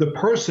 So the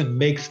person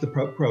makes the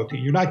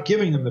protein. You're not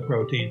giving them the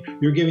protein.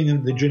 You're giving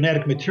them the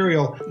genetic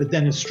material that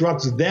then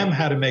instructs them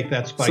how to make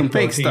that spike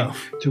protein,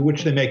 to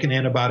which they make an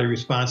antibody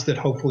response that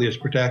hopefully is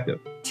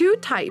protective. 2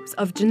 types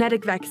of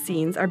genetic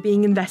vaccines are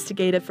being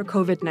investigated for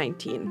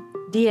COVID-19,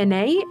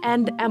 DNA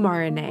and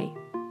mRNA.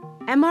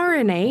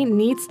 mRNA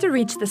needs to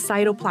reach the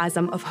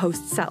cytoplasm of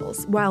host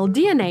cells, while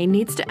DNA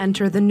needs to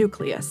enter the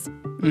nucleus.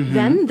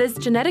 Then this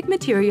genetic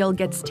material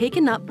gets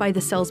taken up by the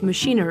cell's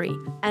machinery,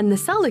 and the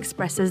cell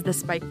expresses the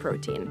spike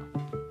protein.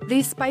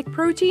 These spike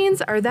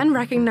proteins are then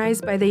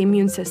recognized by the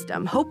immune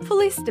system,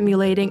 hopefully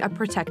stimulating a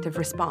protective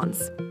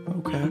response.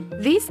 Okay.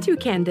 These 2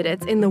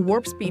 candidates in the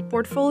Warp Speed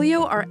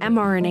portfolio are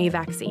mRNA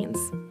vaccines.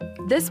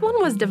 This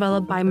one was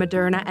developed by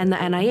Moderna and the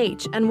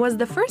NIH and was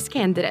the first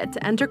candidate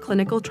to enter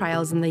clinical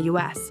trials in the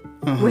US,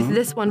 with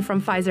this one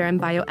from Pfizer and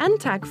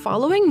BioNTech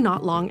following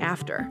not long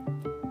after.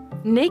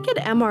 Naked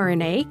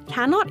mRNA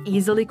cannot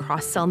easily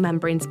cross cell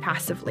membranes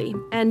passively,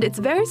 and it's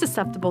very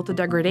susceptible to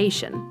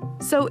degradation.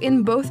 So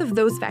in both of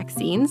those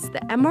vaccines, the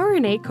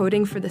mRNA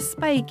coding for the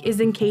spike is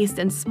encased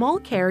in small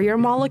carrier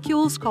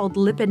molecules called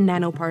lipid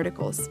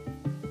nanoparticles.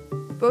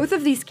 Both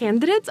of these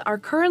candidates are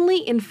currently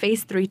in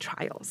phase 3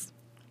 trials.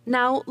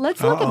 Now,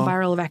 let's look at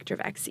viral vector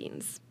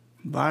vaccines.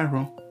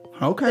 Viral.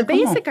 Okay, The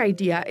basic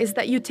idea is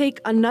that you take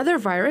another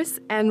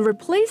virus and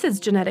replace its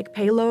genetic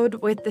payload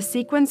with the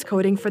sequence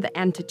coding for the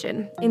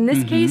antigen, in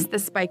this case, the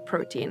spike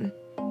protein.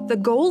 The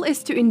goal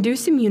is to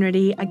induce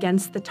immunity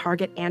against the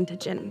target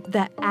antigen,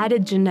 the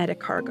added genetic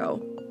cargo.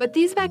 But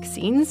these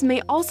vaccines may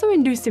also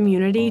induce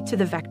immunity to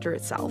the vector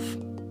itself.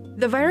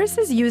 The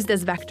viruses used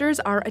as vectors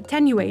are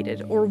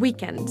attenuated or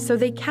weakened, so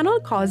they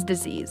cannot cause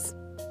disease.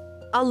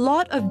 A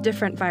lot of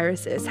different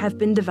viruses have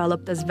been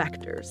developed as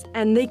vectors,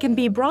 and they can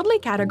be broadly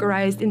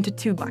categorized into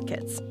 2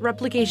 buckets,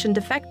 replication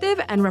defective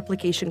and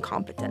replication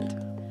competent.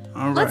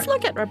 Let's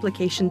look at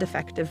replication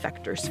defective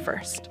vectors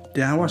first.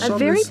 A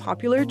very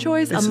popular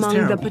choice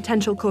among the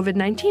potential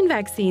COVID-19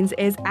 vaccines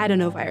is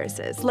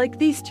adenoviruses, like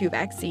these 2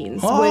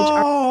 vaccines, which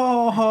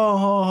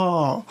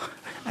are...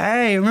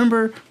 Hey,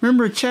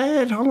 remember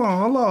Chad? Hold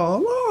on.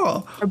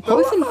 Are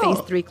both in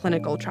phase 3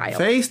 clinical trials.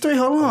 Phase 3,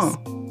 hold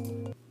on.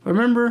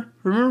 Remember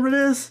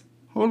this?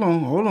 Hold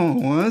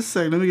on 1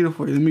 second. Let me get it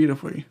for you.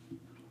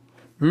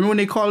 Remember when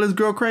they called this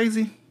girl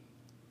crazy?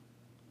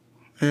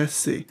 Let's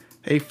see.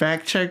 Hey,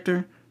 fact checked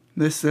her.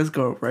 Let's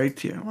go right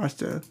here. Watch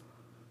that.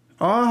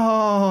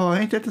 Oh,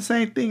 ain't that the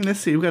same thing? Let's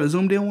see. We got a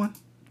zoomed in one.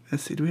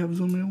 Let's see. Do we have a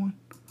zoomed in one?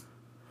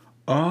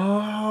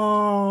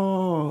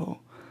 Oh,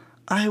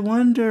 I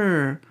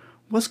wonder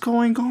what's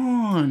going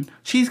on.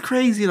 She's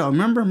crazy though.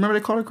 Remember they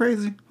called her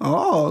crazy?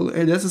 Oh,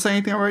 that's the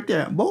same thing right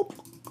there. Boop.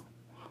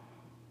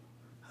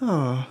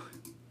 Oh.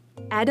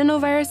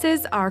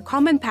 Adenoviruses are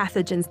common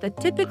pathogens that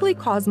typically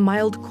cause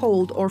mild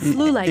cold or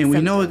flu-like symptoms.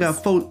 And we know it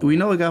got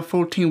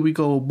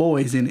 14-week-old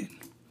boys in it.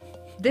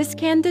 This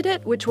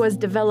candidate, which was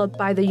developed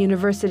by the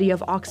University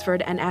of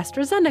Oxford and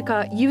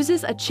AstraZeneca,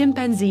 uses a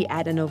chimpanzee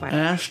adenovirus.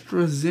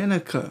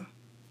 AstraZeneca.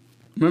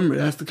 Remember,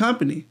 that's the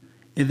company.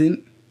 And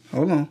then,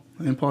 hold on,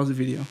 let me pause the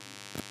video.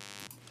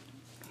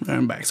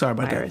 I'm back. Sorry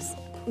about that.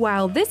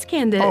 While this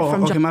candidate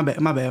from... Okay, my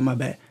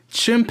bad.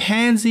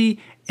 Chimpanzee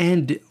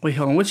and... Wait,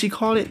 hold on. What she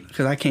called it?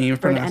 Because I can't even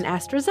pronounce it. And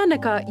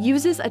AstraZeneca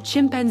uses a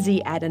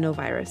chimpanzee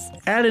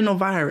adenovirus.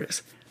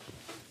 Adenovirus.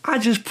 I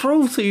just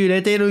proved to you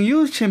that they don't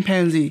use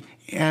chimpanzee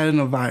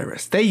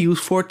adenovirus. They use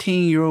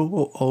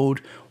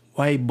 14-year-old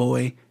white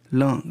boy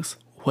lungs.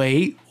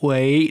 Wait.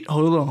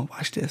 Hold on.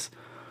 Watch this.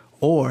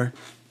 Or,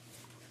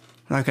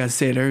 like I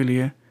said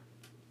earlier,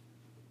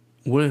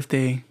 what if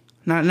they...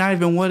 Not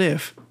even what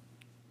if.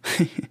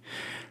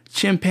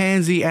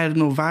 Chimpanzee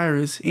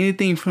adenovirus,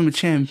 anything from the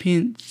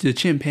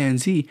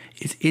chimpanzee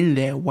is in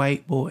that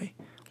white boy.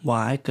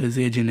 Why? Because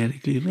they're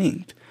genetically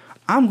linked.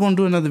 I'm going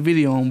to do another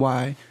video on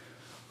why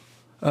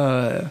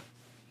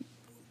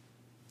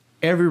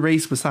every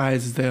race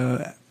besides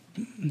the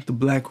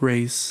black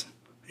race,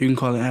 you can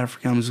call it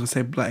African, I'm just going to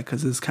say black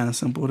because it's kind of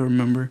simple to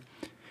remember,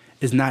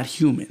 is not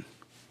human.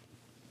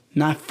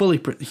 Not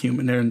fully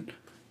human. They're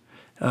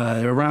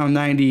around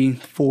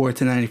 94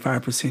 to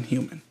 95%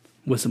 human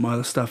with some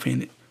other stuff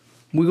in it.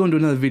 We're going to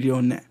do another video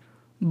on that.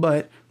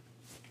 But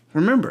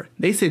remember,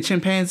 they said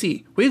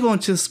chimpanzee. We're going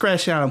to just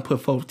scratch out and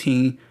put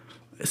 14.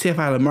 See if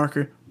I have a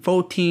marker.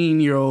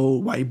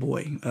 14-year-old white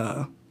boy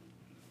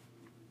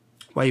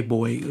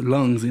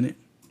lungs in it.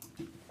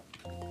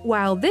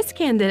 While this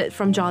candidate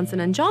from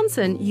Johnson &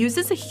 Johnson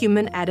uses a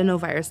human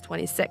adenovirus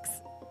 26.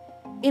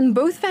 In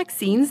both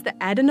vaccines, the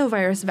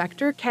adenovirus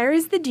vector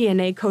carries the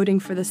DNA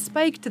coding for the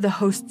spike to the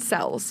host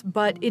cells,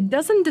 but it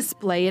doesn't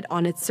display it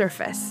on its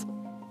surface.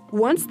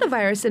 Once the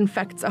virus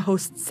infects a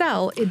host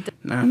cell, it...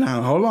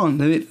 Now, hold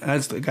on. I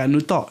got a new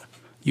thought.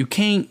 You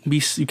can't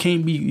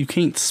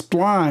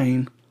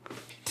spline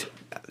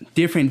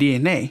different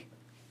DNA.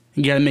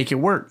 You gotta make it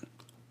work.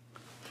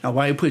 Now,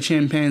 why you put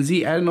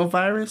chimpanzee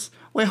adenovirus?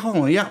 Wait, hold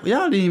on. Y'all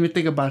didn't even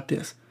think about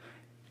this.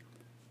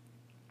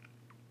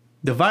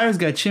 The virus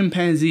got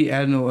chimpanzee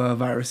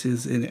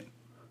adenoviruses in it.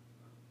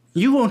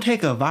 You gonna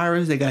take a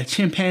virus that got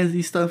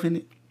chimpanzee stuff in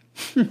it?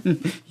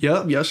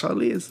 Yup, yes,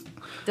 sure is.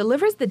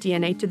 Delivers the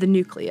DNA to the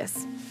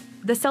nucleus.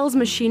 The cell's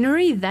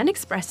machinery then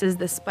expresses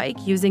the spike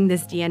using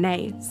this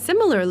DNA,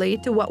 similarly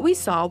to what we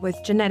saw with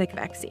genetic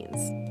vaccines.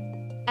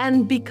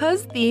 And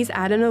because these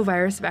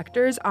adenovirus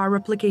vectors are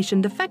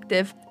replication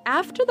defective,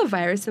 after the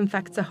virus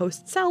infects a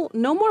host cell,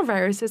 no more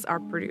viruses are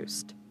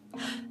produced.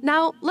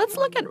 Now, let's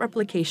look at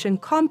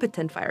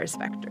replication-competent virus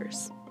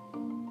vectors.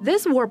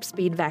 This warp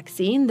speed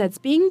vaccine that's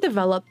being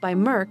developed by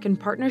Merck in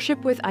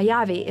partnership with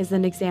Ayavi is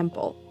an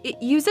example.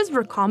 It uses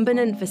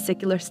recombinant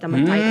vesicular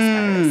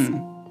stomatitis virus.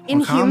 In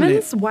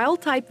humans,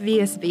 wild-type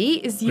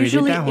VSV is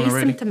usually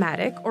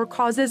asymptomatic or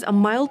causes a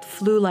mild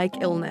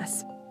flu-like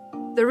illness.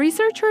 The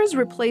researchers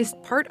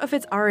replaced part of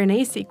its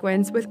RNA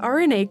sequence with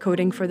RNA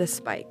coding for the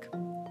spike.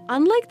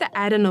 Unlike the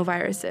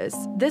adenoviruses,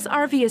 this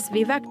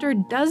RVSV vector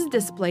does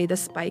display the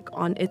spike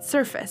on its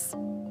surface.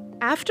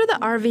 After the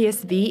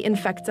RVSV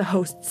infects a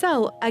host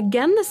cell,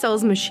 again the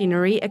cell's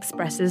machinery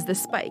expresses the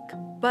spike.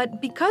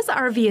 But because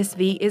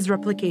RVSV is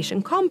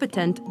replication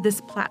competent,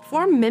 this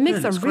platform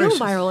mimics a real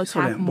viral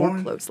attack more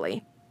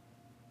closely.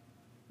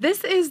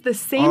 This is the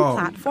same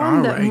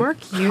platform that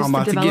Merck used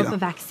to develop a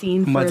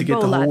vaccine for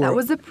Ebola that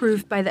was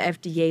approved by the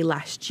FDA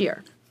last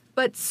year.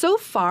 But so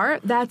far,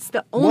 that's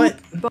the only...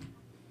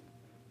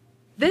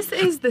 This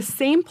is the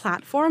same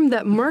platform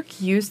that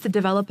Merck used to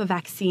develop a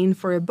vaccine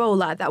for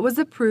Ebola that was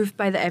approved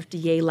by the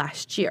FDA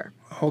last year.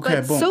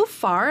 But so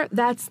far,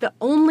 that's the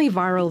only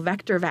viral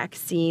vector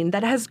vaccine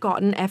that has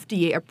gotten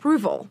FDA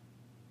approval.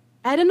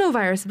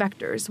 Adenovirus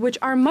vectors, which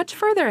are much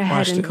further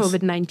ahead in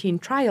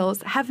COVID-19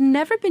 trials, have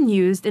never been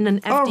used in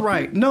an FDA... All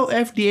right, no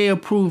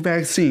FDA-approved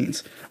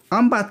vaccines.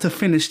 I'm about to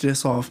finish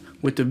this off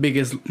with the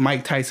biggest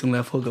Mike Tyson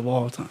left hook of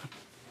all time.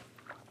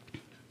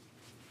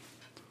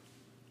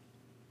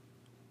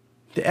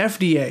 The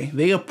FDA,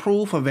 they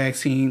approve a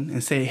vaccine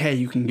and say, hey,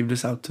 you can give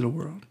this out to the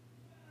world.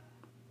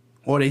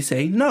 Or they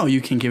say, no,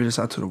 you can give this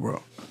out to the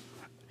world.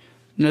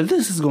 Now,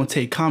 this is going to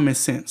take common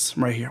sense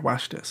right here.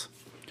 Watch this.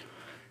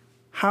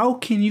 How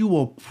can you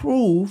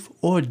approve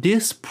or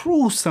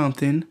disprove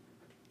something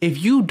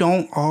if you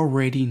don't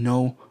already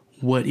know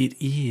what it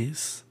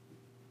is?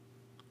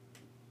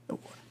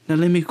 Now,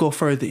 let me go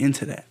further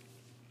into that.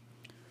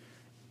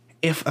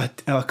 If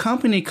a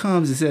company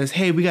comes and says,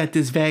 hey, we got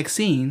this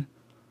vaccine,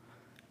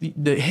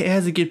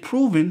 has it get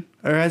proven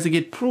or has it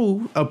get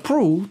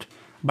approved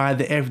by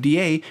the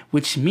FDA,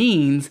 which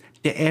means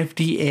the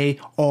FDA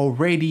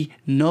already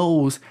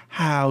knows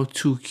how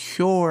to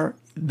cure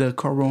the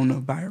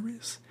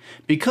coronavirus.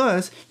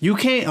 Because you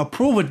can't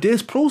approve or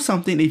disprove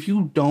something if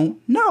you don't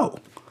know.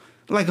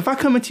 Like if I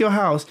come into your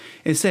house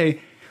and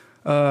say,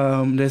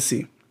 let's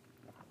see.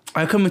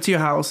 I come into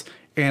your house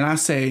and I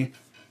say,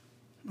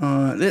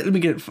 let me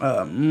get,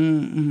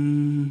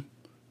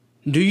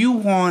 do you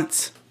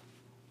want...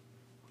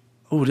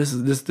 Oh,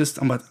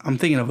 I'm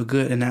thinking of a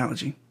good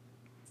analogy.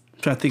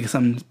 I'm trying to think of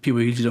something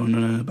people usually don't know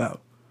nothing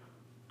about.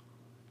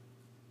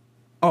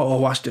 Oh,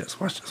 watch this.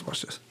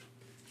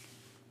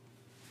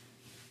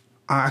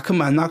 I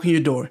knock on your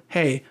door.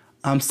 Hey,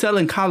 I'm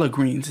selling collard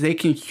greens. They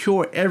can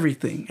cure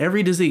everything,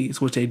 every disease,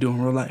 which they do in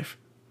real life.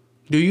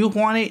 Do you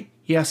want it?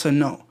 Yes or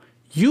no?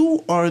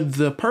 You are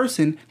the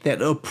person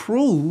that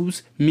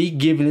approves me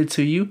giving it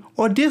to you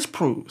or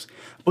disproves.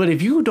 But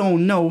if you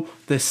don't know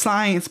the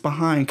science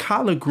behind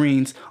collard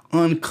greens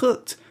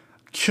uncooked,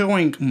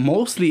 curing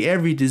mostly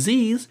every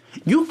disease,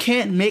 you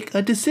can't make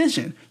a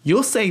decision.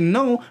 You'll say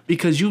no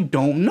because you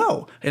don't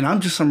know. And I'm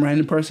just some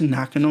random person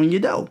knocking on your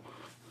door.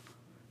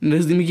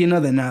 Let me get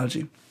another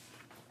analogy.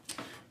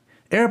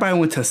 Everybody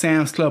went to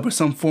Sam's Club or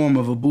some form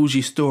of a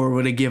bougie store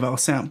where they give out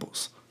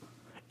samples.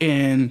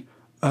 And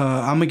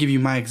I'm going to give you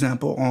my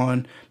example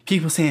on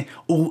people saying,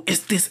 oh,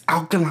 it's this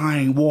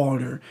alkaline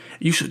water.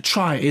 You should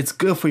try it. It's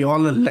good for you.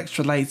 All the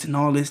electrolytes and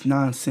all this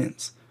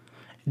nonsense.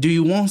 Do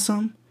you want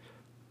some?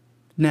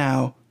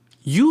 Now,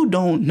 you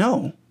don't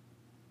know.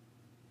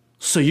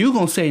 So you're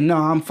going to say, no,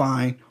 I'm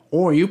fine.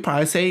 Or you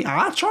probably say,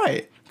 I'll try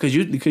it because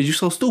you're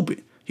so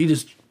stupid. You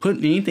just put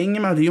anything in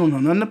your mouth that you don't know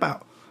nothing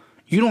about.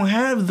 You don't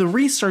have the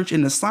research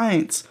and the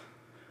science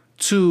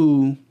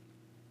to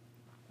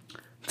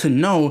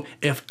know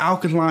if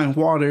alkaline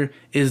water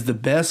is the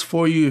best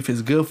for you, if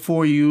it's good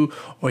for you,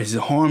 or is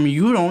it harming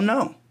you. You don't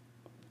know.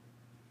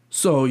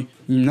 So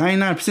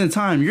 99% of the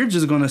time, you're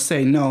just going to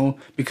say no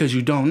because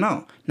you don't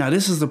know. Now,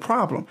 this is the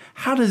problem.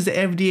 How does the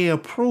FDA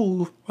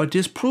approve or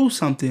disprove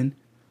something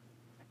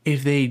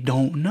if they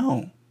don't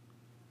know?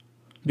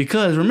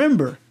 Because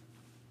remember,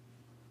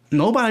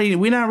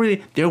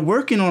 they're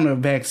working on a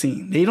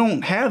vaccine. They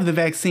don't have the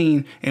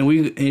vaccine, and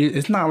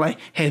it's not like,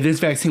 hey, this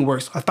vaccine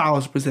works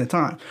 1,000% of the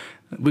time.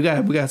 We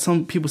got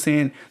some people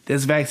saying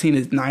this vaccine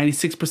is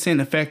 96%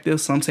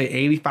 effective. Some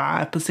say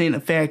 85%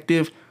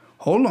 effective.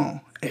 Hold on,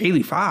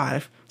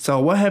 85. So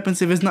what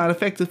happens if it's not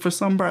effective for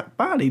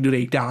somebody? Do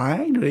they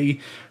die? Do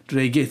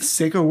they get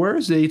sick or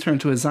worse? Do they turn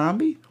to a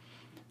zombie?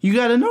 You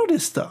got to know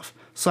this stuff.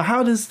 So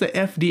how does the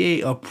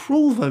FDA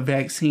approve a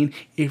vaccine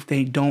if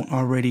they don't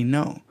already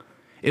know?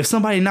 If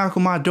somebody knock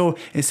on my door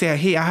and say,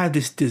 hey, I have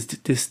this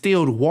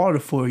distilled water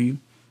for you,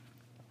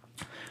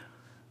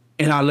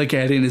 and I look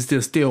at it and it's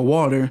distilled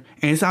water,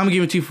 and so I'm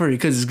giving it to you for free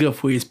because it's good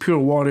for you. It's pure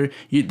water.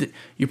 You're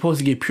supposed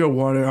to get pure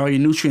water. All your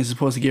nutrients are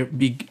supposed to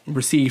be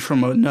received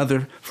from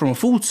a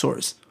food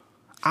source.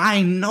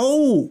 I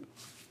know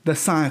the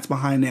science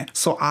behind that,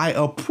 so I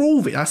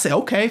approve it. I say,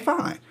 okay,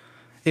 fine.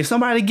 If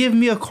somebody give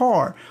me a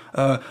car,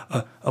 a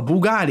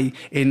Bugatti,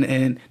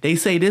 and they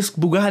say this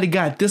Bugatti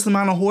got this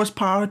amount of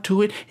horsepower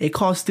to it, it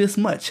costs this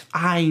much.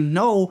 I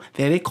know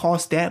that it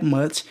costs that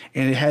much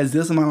and it has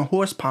this amount of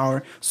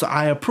horsepower, so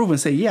I approve and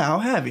say, yeah, I'll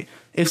have it.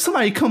 If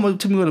somebody come up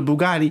to me with a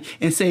Bugatti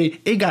and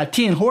say it got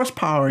 10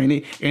 horsepower in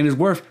it and it's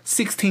worth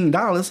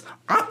 $16,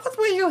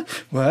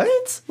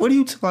 what? What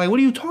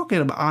are you talking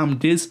about? I'm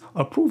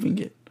disapproving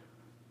it.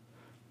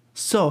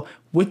 So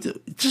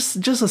with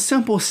just a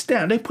simple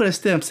stamp, they put a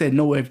stamp said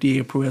no FDA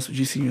approved. That's what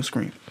you see on your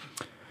screen.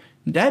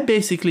 That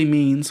basically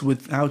means,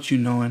 without you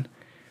knowing,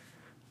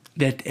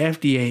 that the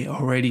FDA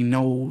already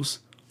knows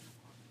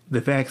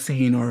the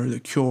vaccine or the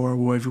cure, or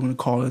whatever you want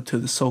to call it, to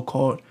the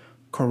so-called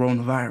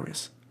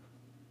coronavirus.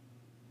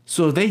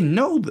 So they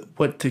know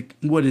what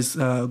is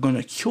going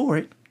to cure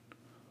it.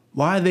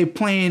 Why are they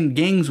playing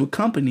games with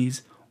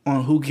companies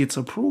on who gets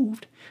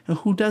approved and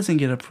who doesn't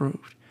get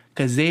approved?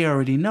 Because they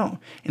already know.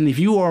 And if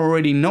you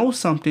already know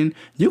something,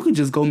 you can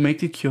just go make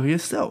the cure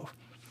yourself.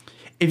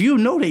 If you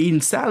know that eating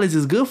salads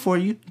is good for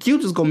you,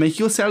 you just go make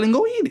your salad and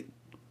go eat it.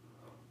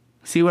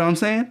 See what I'm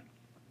saying?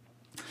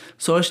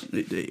 So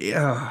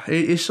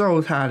it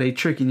shows how they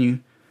tricking you.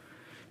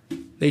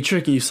 They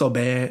tricking you so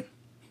bad.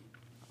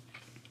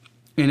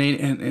 And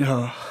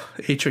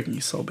they tricking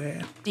you so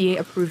bad.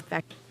 FDA-approved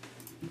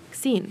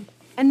vaccine.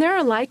 And there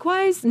are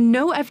likewise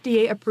no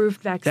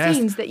FDA-approved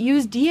vaccines that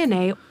use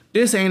DNA.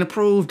 This ain't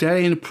approved, that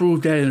ain't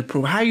approved, that ain't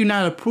approved. How you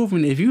not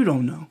approving if you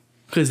don't know?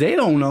 Because they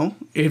don't know.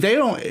 If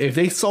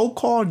they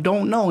so-called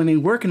don't know and they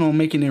working on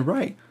making it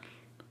right,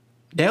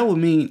 that would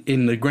mean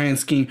in the grand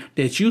scheme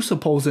that you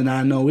supposed to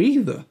not know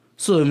either.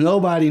 So if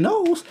nobody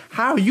knows,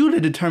 how are you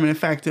the determining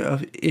factor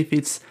of if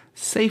it's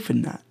safe or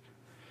not?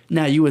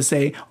 Now you would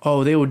say,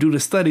 oh, they will do the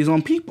studies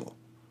on people.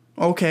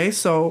 Okay,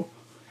 so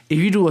if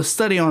you do a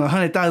study on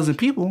 100,000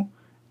 people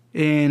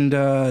and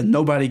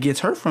nobody gets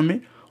hurt from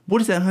it, what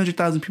does that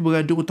 100,000 people got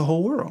to do with the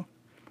whole world?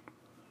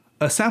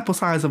 A sample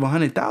size of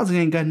 100,000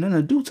 ain't got nothing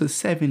to do to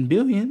 7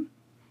 billion.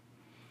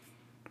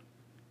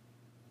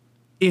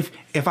 If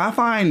I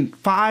find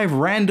 5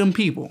 random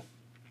people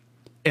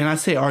and I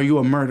say, are you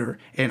a murderer?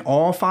 And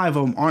all 5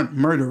 of them aren't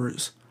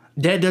murderers,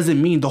 that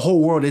doesn't mean the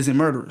whole world isn't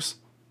murderers.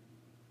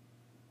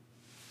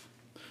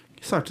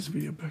 Start this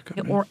video back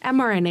up. Or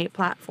mRNA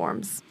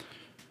platforms.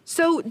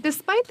 So,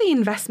 despite the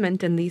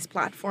investment in these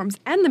platforms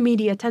and the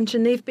media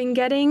attention they've been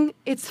getting,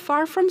 it's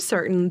far from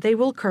certain they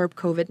will curb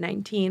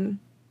COVID-19.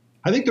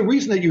 I think the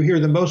reason that you hear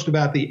the most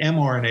about the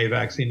mRNA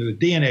vaccine or the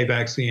DNA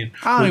vaccine,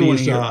 I don't want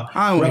to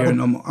hear it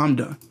no more. I'm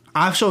done.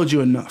 I've showed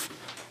you enough.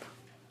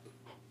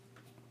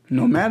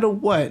 No matter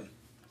what,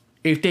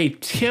 if they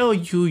tell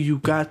you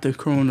got the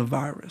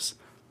coronavirus,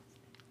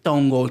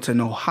 don't go to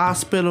no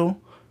hospital,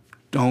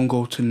 don't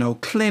go to no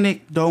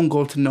clinic, don't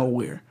go to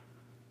nowhere.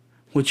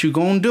 What you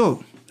gonna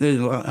do?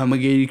 I'm gonna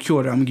give you a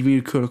cure. I'm gonna give you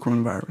a cure to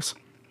coronavirus.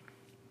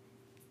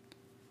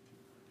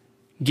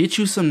 Get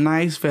you some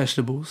nice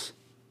vegetables.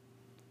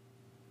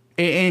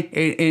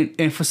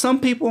 And for some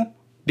people,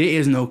 there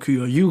is no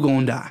cure. You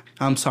gonna die.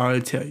 I'm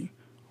sorry to tell you.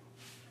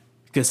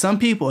 Because some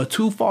people are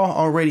too far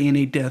already in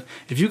their death.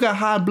 If you got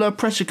high blood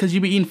pressure because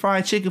you've been eating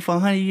fried chicken for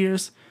 100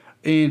 years,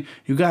 and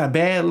you got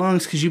bad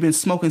lungs because you've been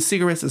smoking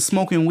cigarettes and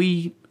smoking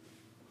weed,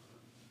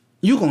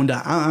 you gonna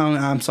die.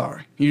 I'm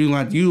sorry. You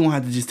don't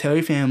have to just tell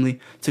your family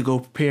to go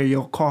prepare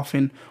your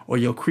coffin or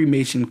your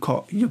cremation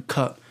your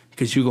cup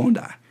because you gonna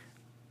die.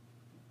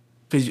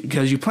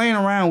 Because you're playing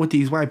around with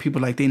these white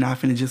people like they not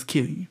finna just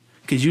kill you.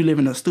 Because you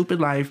living a stupid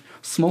life,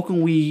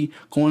 smoking weed,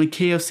 going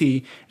to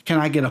KFC. Can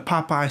I get a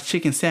Popeye's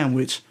chicken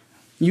sandwich?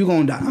 You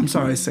gonna die. I'm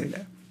sorry to say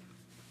that.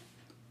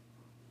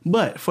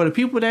 But for the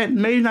people that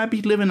may not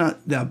be living an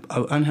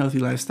unhealthy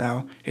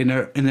lifestyle and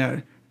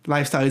their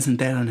lifestyle isn't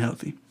that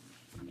unhealthy,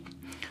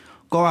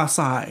 go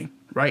outside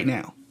right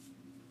now.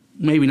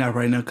 Maybe not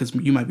right now because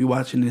you might be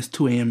watching this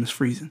 2 a.m. It's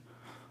freezing.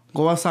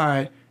 Go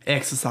outside,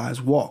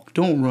 exercise, walk.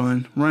 Don't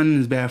run. Running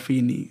is bad for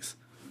your knees.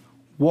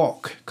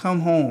 Walk.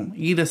 Come home.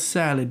 Eat a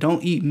salad.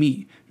 Don't eat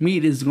meat.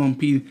 Meat is going to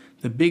be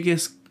the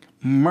biggest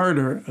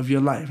murder of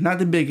your life. Not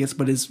the biggest,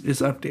 but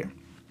it's up there.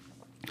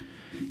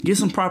 Get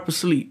some proper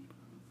sleep.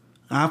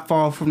 I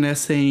fall from that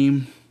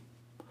same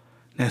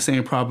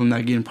problem,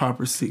 not getting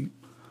proper sleep.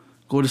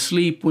 Go to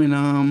sleep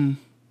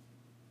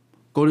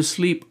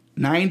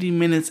 90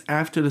 minutes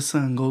after the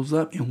sun goes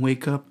up and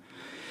wake up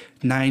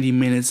 90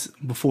 minutes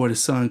before the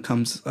sun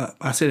comes up.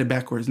 I said it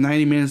backwards.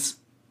 90 minutes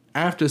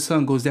after the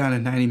sun goes down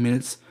and 90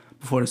 minutes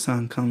before the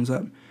sun comes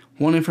up.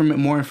 More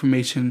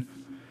information,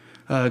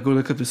 go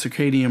look up the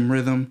circadian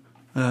rhythm.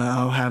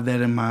 I'll have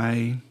that in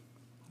my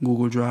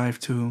Google Drive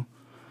too.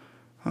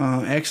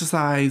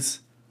 Exercise.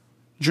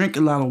 Drink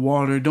a lot of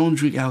water. Don't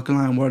drink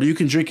alkaline water. You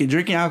can drink it.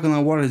 Drinking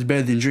alkaline water is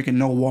better than drinking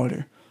no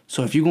water.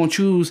 So if you're going to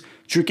choose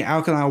drinking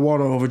alkaline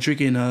water over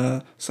drinking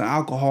some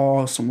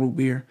alcohol, some root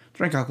beer,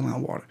 drink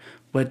alkaline water.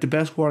 But the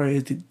best water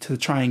is to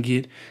try and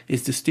get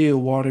is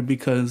distilled water,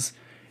 because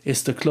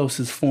it's the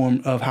closest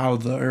form of how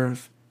the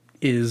earth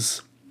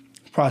is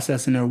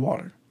processing their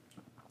water.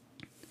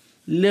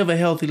 Live a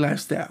healthy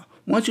lifestyle.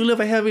 Once you live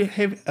a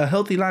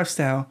healthy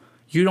lifestyle,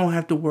 you don't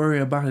have to worry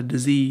about a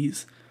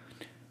disease.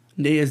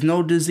 There is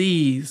no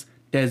disease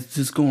that's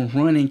just going to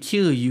run and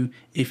kill you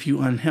if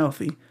you're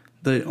unhealthy.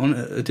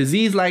 A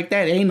disease like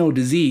that ain't no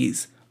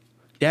disease.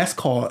 That's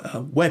called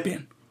a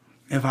weapon.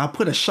 If I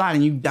put a shot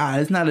and you die,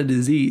 it's not a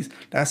disease.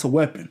 That's a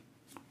weapon.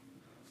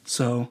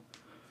 So,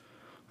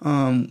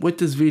 with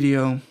this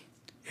video,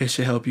 it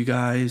should help you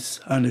guys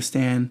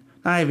understand.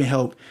 Not even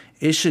help.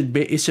 It should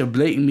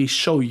blatantly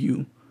show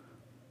you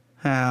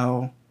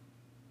how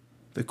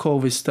the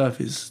COVID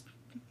stuff is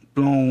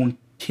blown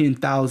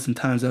 10,000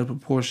 times out of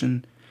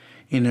proportion,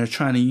 and they're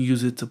trying to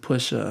use it to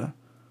push a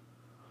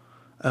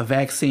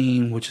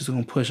vaccine, which is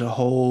going to push a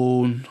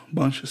whole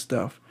bunch of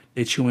stuff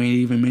that you ain't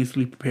even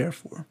mentally prepared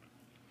for.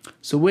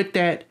 So with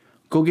that,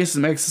 go get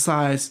some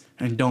exercise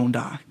and don't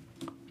die.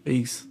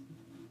 Peace.